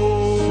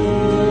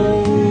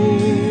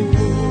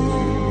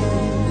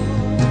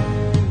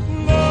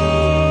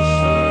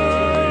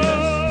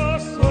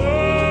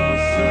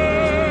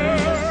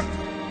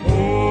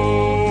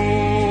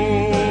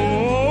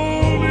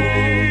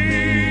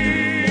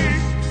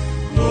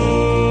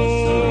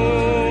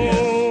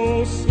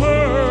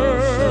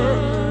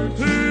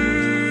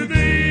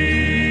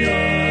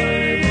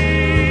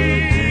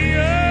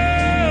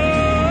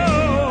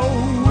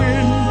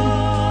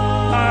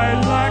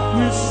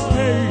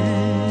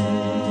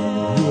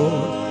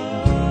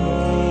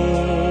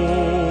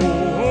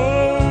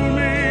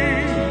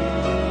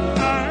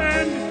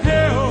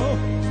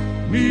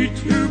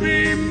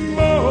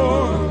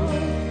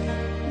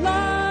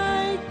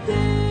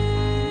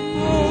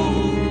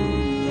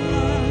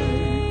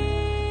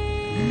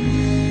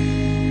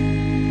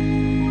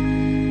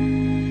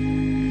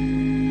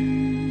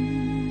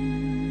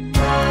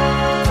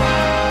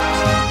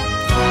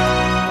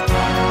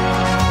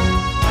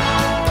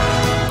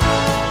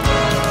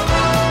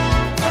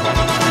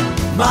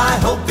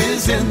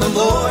 In the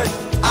Lord,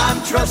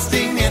 I'm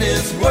trusting in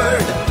His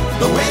word.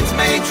 The winds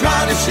may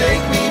try to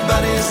shake me,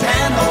 but His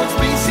hand holds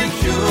me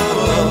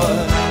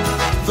secure.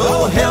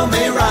 Though hell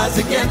may rise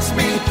against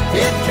me,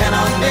 it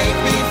cannot make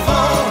me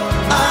fall.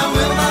 I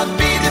will not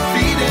be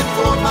defeated,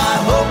 for my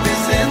hope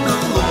is in the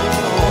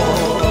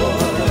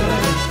Lord.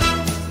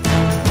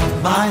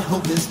 My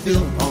hope is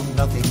built on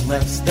nothing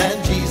less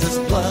than Jesus'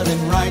 blood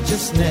and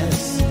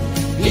righteousness.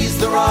 He's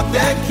the rock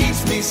that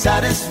keeps me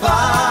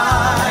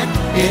satisfied.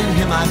 In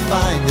Him I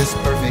find this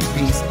perfect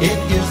peace. It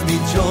gives me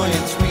joy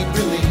and sweet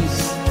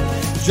release,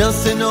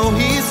 just to know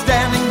He's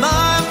standing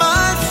by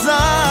my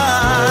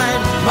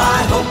side.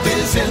 My hope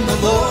is in the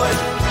Lord.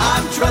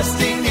 I'm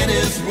trusting in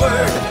His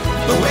word.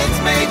 The winds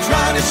may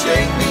try to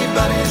shake me,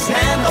 but His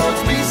hand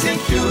holds me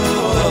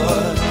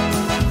secure.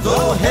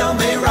 Though hell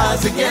may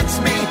rise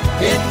against me,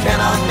 it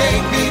cannot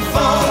make me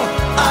fall.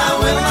 I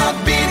will not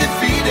be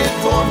defeated,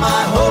 for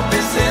my hope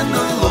is in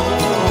the Lord.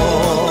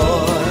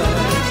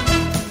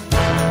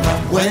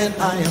 When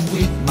I am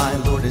weak, my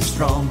Lord is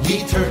strong. He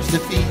turns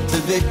defeat to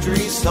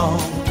victory song,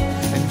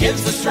 and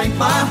gives the strength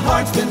my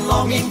heart's been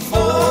longing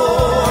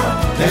for.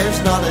 There's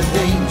not a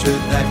danger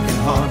that can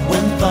harm.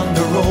 When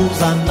thunder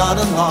rolls, I'm not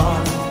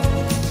alarmed.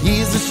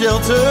 He's the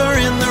shelter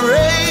in the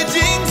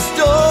raging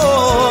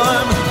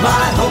storm.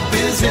 My hope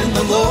is in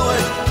the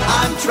Lord.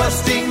 I'm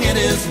trusting in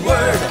His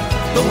word.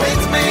 The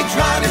winds may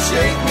try to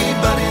shake me,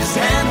 but His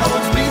hand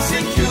holds me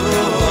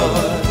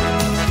secure.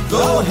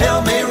 Though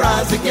hell may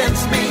rise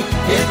against me,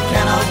 it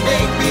cannot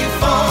make me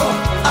fall.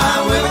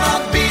 I will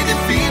not be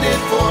defeated,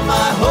 for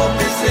my hope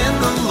is in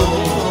the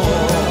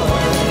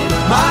Lord.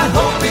 My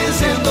hope is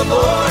in the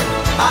Lord.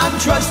 I'm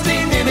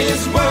trusting in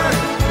His word.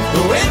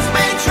 The winds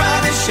may try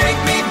to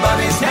shake me, but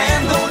His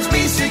hand holds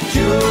me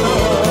secure.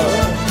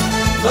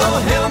 Though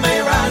hell may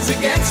rise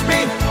against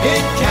me,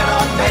 it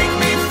cannot make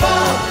me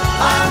fall.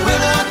 I will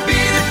not be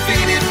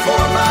defeated,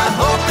 for my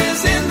hope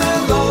is in the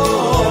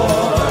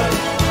Lord.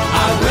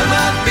 I will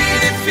not be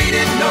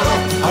defeated, no,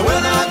 I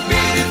will not be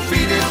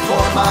defeated,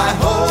 for my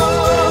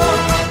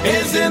hope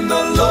is in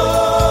the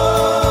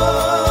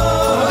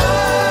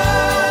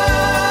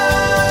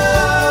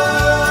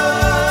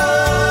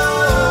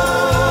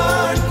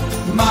Lord.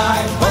 My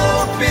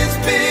hope is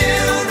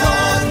built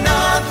on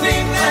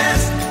nothing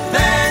less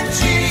than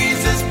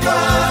Jesus'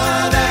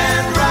 blood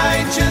and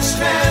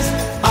righteousness.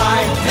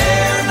 I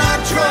dare not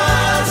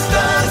trust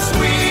the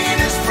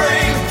sweetest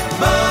frame,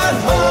 but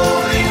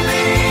wholly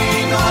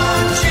lean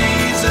on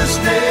Jesus'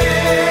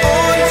 name.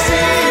 On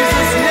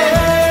Jesus'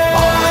 name.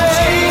 On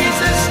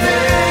Jesus'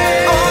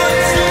 name. On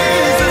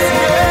Jesus'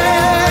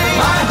 name.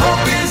 My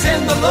hope is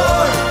in the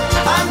Lord.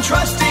 I'm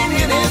trusting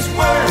in His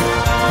word.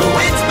 The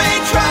winds may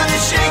try to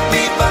shake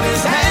me, but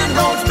His hand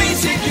holds me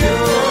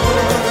secure.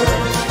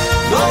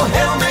 Though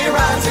hell may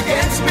rise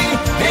against me,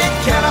 it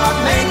cannot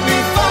make me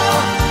fall.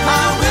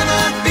 I will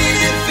not be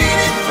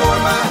defeated, for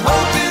my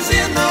hope is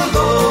in the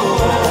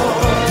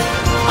Lord.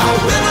 I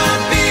will not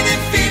be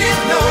defeated,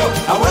 no,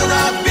 I will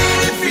not be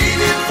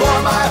defeated, for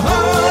my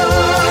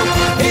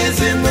hope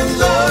is in the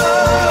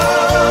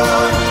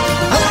Lord.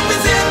 Hope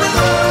is in the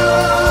Lord.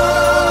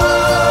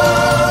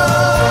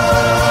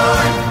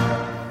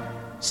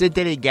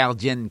 C'était les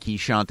Gardiennes qui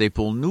chantaient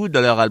pour nous de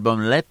leur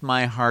album Let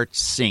My Heart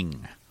Sing.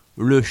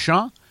 Le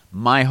chant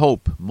My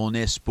hope, mon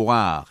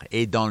espoir,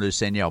 est dans le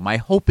Seigneur. My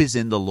hope is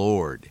in the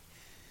Lord.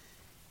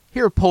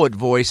 Here are Poet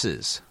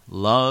Voices,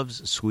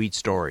 Love's Sweet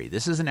Story.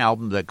 This is an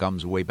album that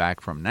comes way back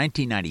from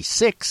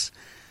 1996.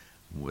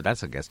 Well,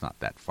 that's, I guess, not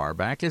that far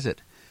back, is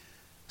it?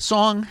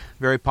 Song,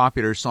 very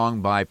popular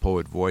song by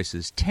Poet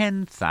Voices,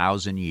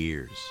 10,000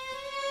 Years.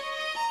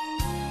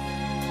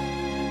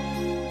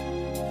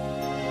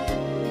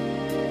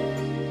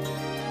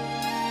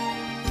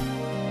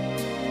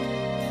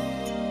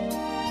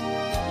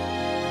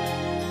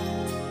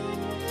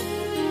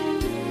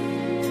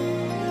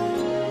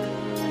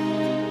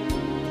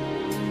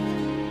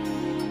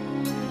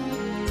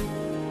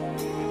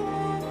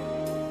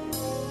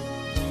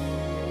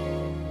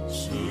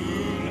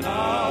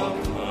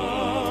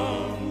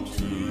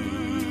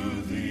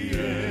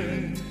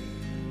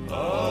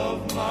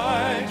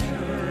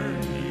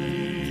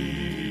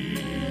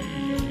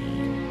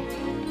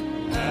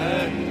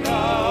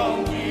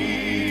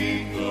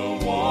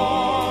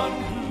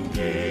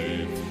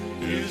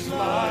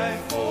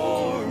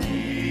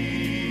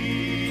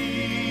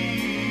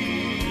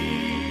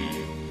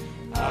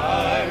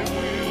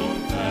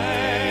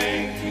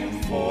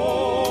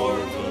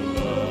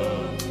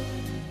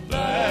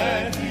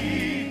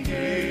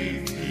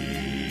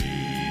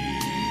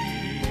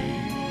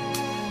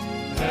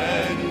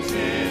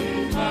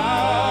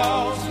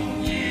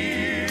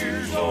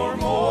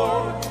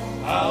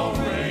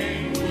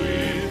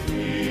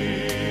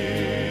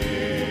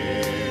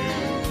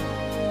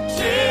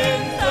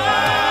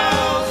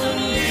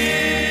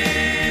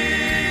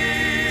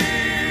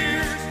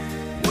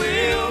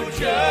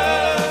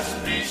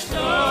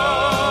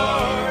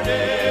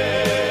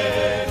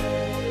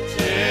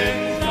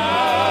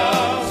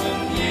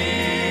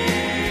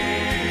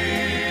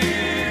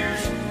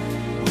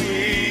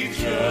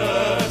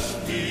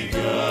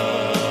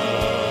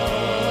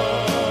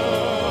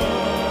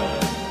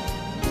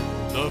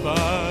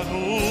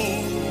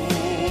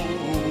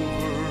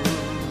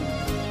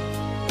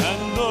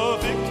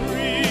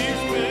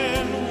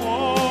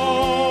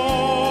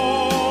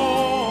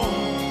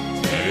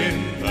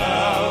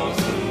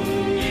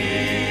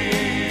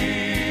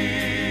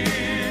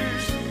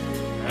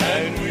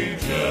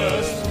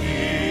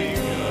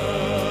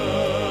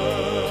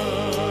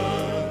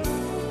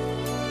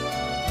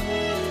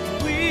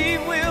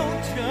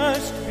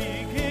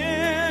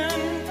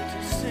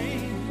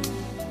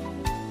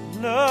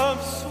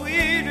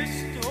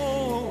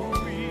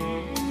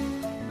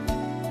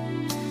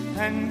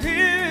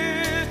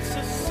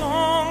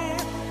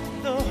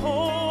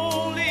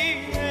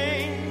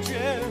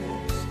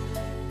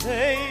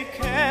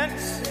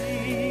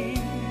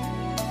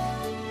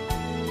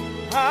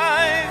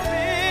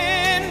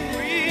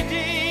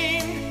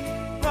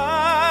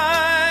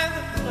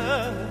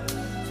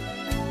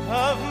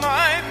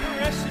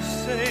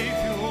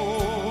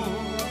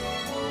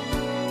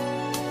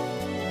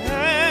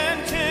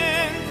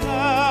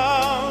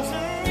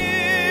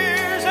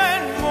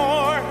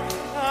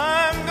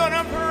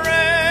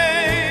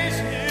 Pray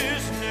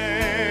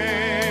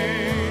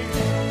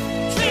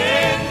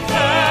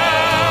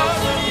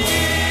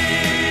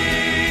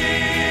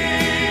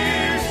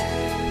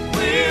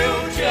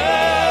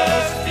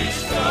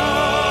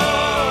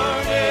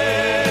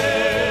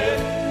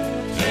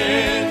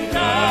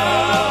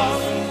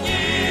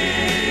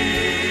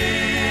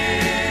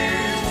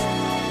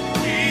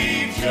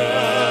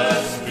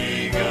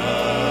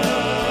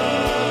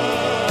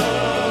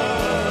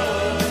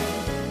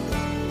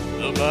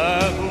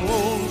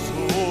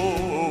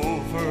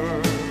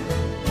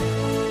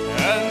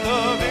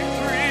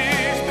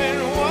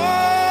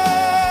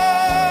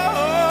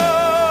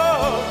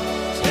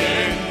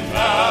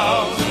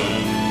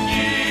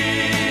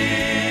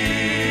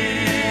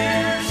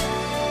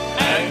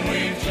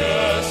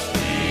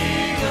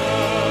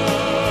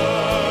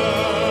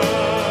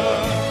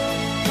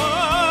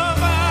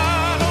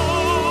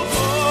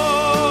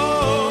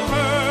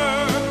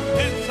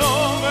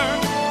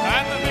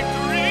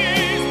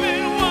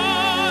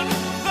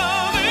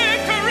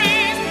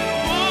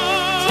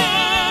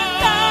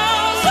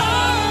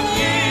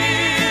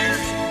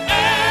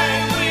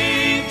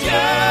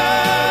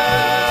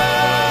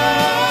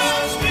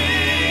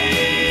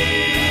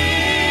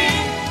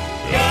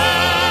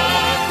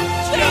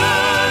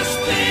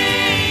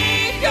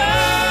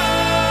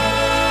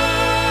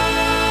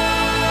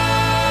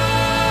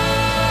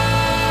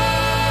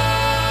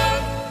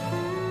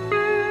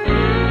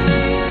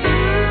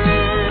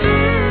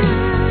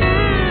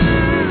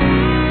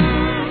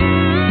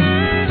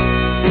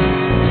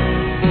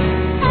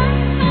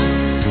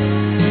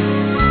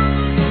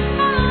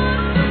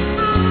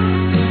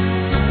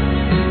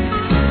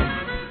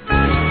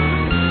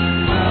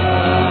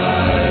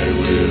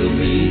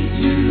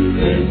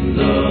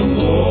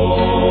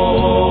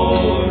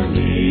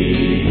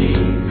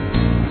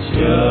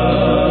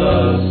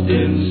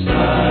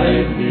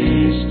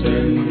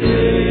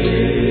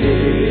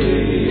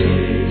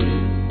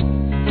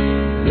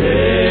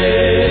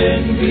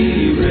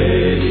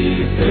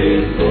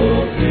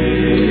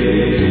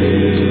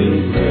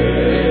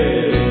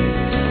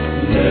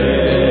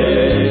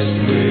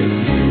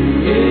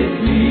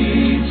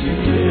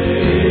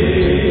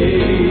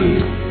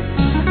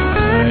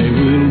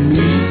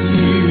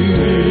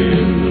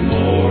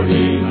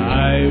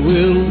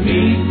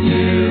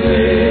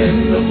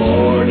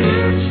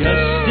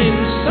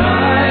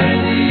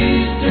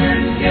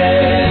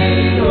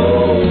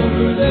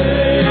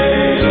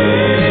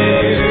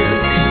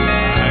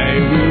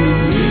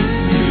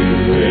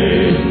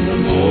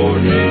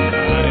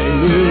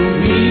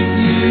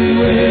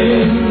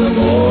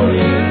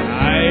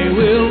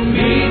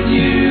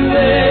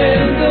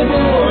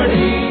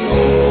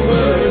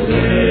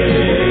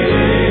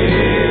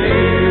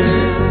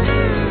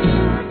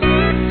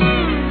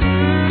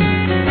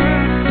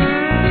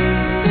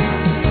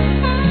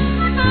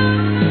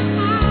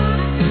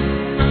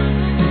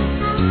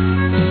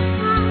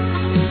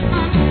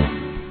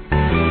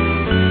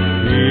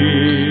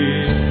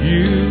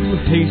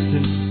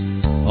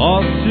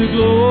to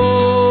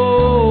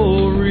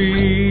glory.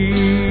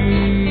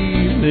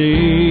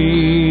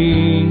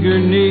 Linger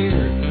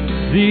near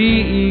the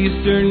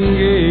eastern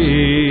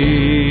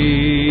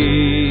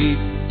gate,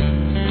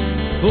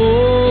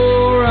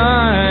 for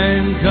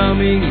I'm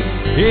coming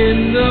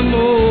in the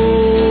morning,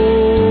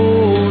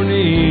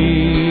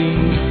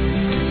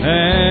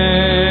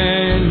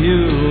 and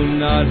you'll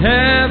not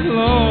have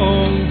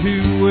long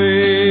to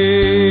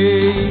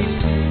wait.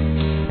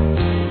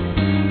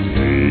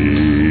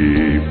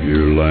 Keep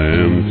your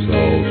lamps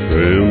all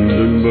trimmed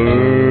and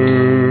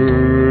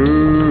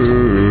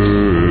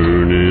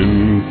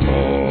burning,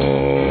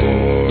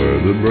 for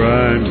the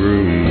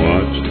bridegroom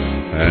watch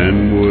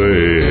and wait.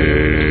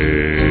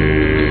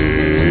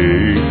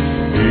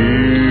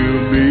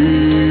 He'll be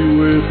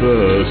with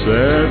us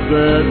at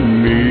that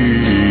meeting,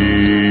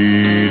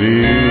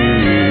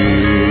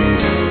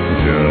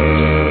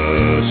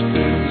 just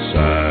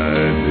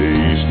inside the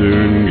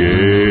eastern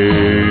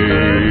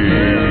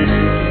gate.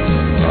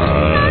 I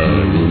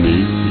will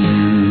meet you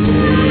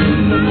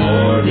In the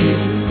morning,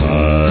 I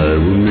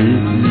will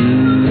meet you.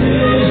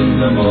 in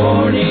the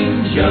morning,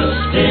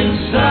 just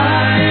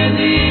inside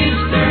the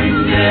eastern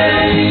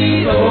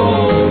gate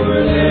over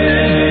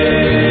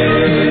there.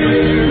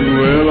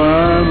 Well,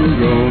 I'm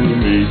gonna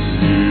meet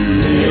you.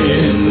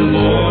 In the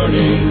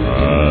morning, I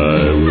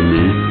will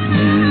meet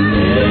you.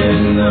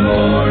 in the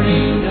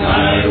morning, I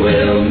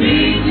will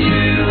meet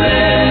you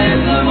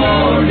in the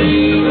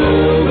morning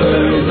over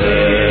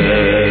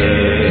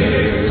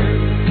there.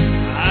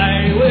 I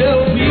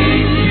will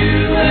meet you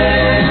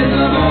in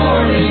the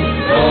morning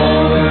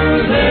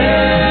over there.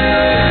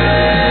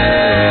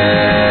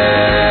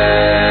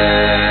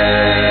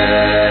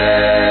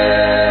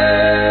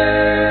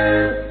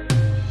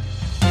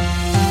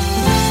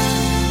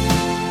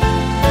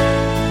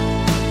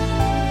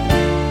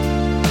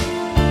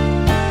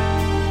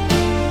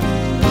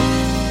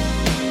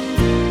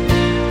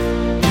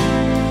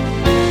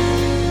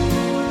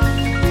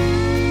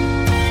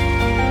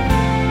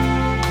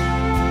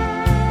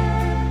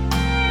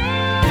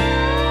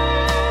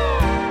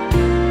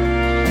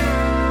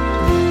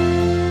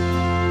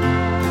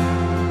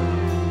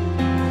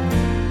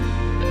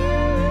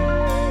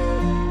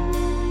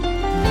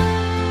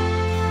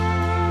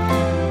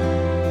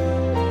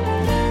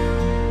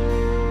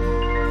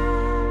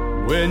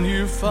 When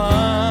you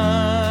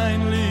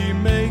finally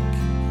make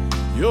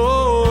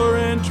your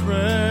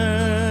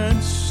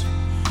entrance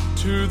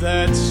to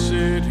that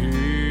city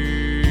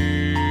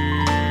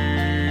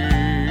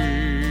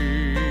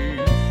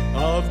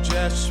of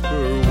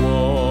jasper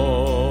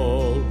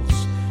walls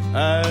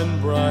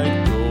and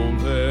bright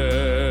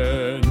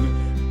golden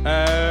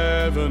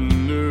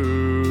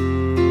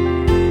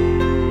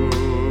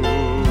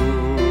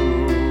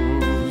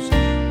avenues,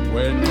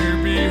 when you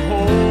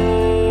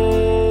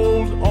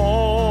behold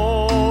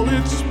all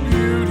its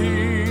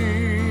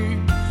beauty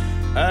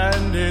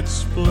and its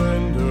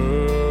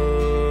splendor,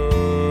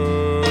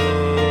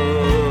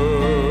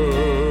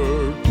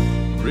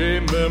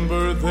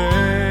 remember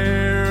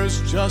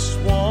there's just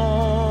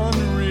one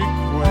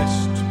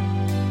request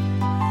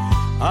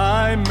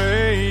I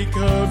make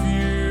of you.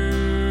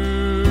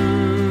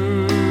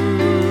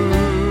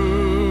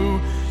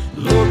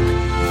 Look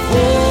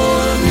for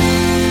me,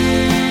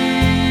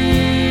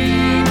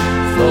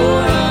 for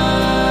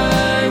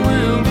I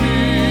will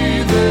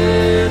be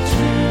there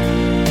too.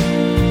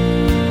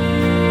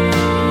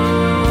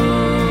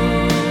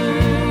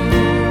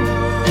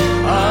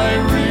 I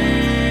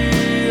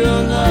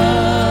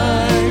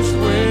realize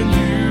when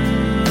you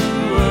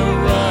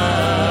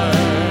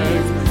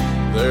arrive,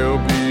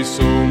 there'll be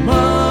so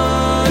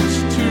much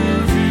to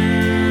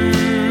view.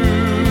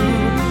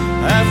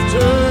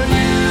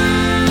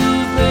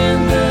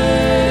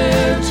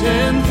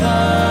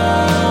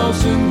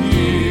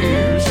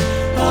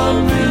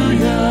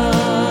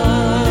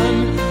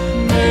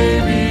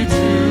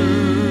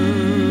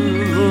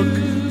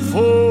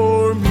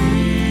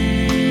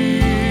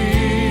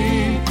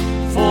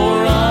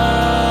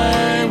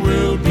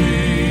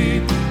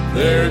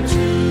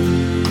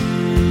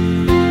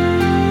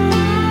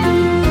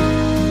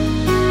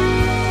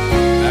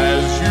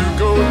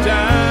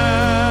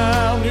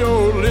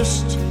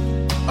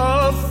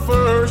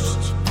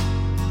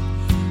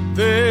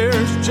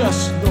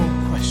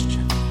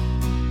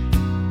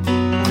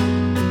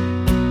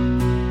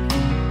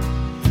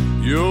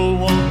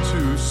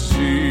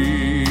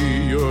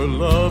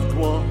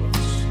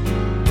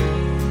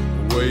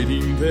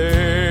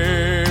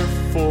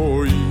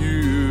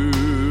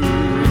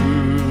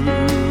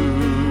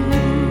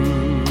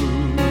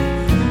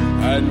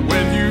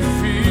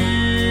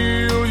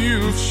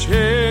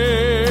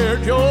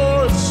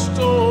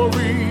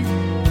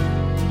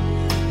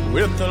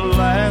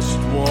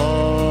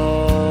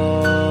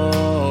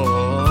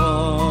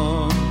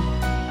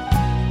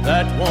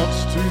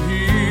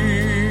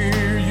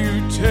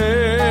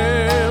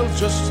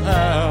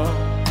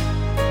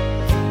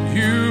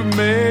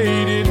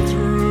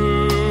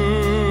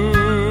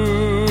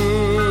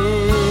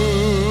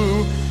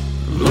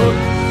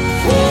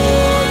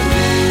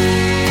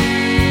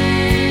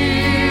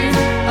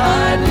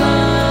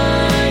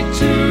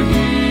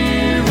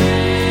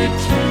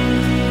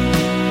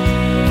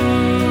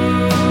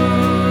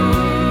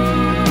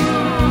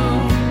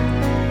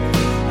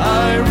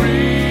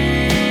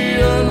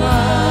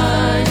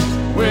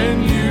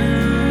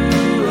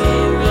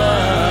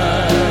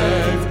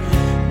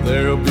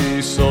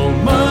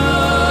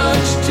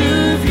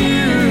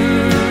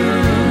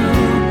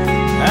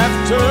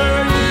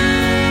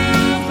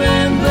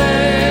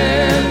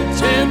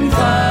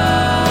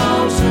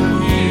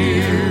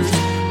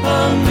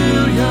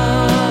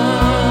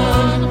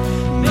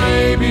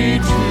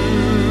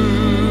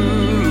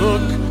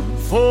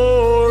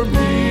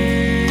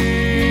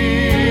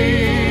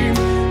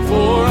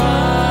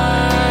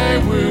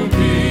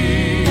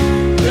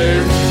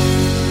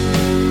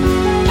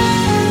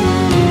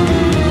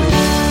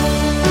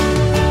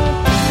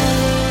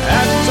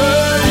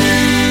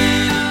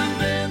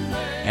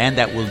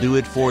 do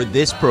it for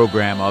this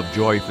program of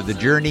Joy for the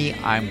Journey.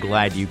 I'm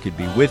glad you could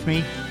be with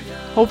me.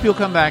 Hope you'll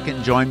come back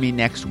and join me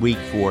next week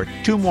for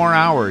 2 more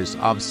hours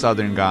of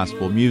Southern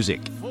Gospel music.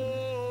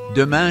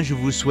 Demain, je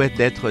vous souhaite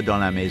d'être dans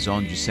la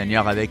maison du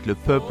Seigneur avec le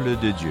peuple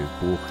de Dieu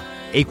pour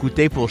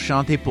écouter, pour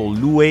chanter, pour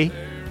louer,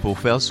 pour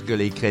faire ce que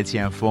les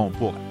chrétiens font,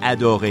 pour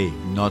adorer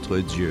notre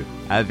Dieu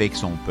avec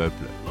son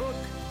peuple.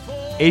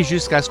 Et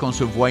jusqu'à ce qu'on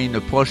se voie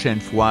une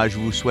prochaine fois, je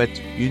vous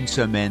souhaite une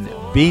semaine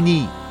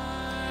bénie.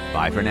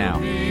 Bye for now.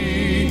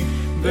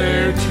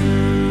 There too,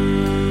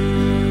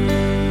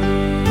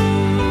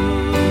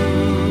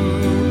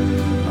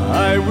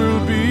 I will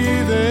be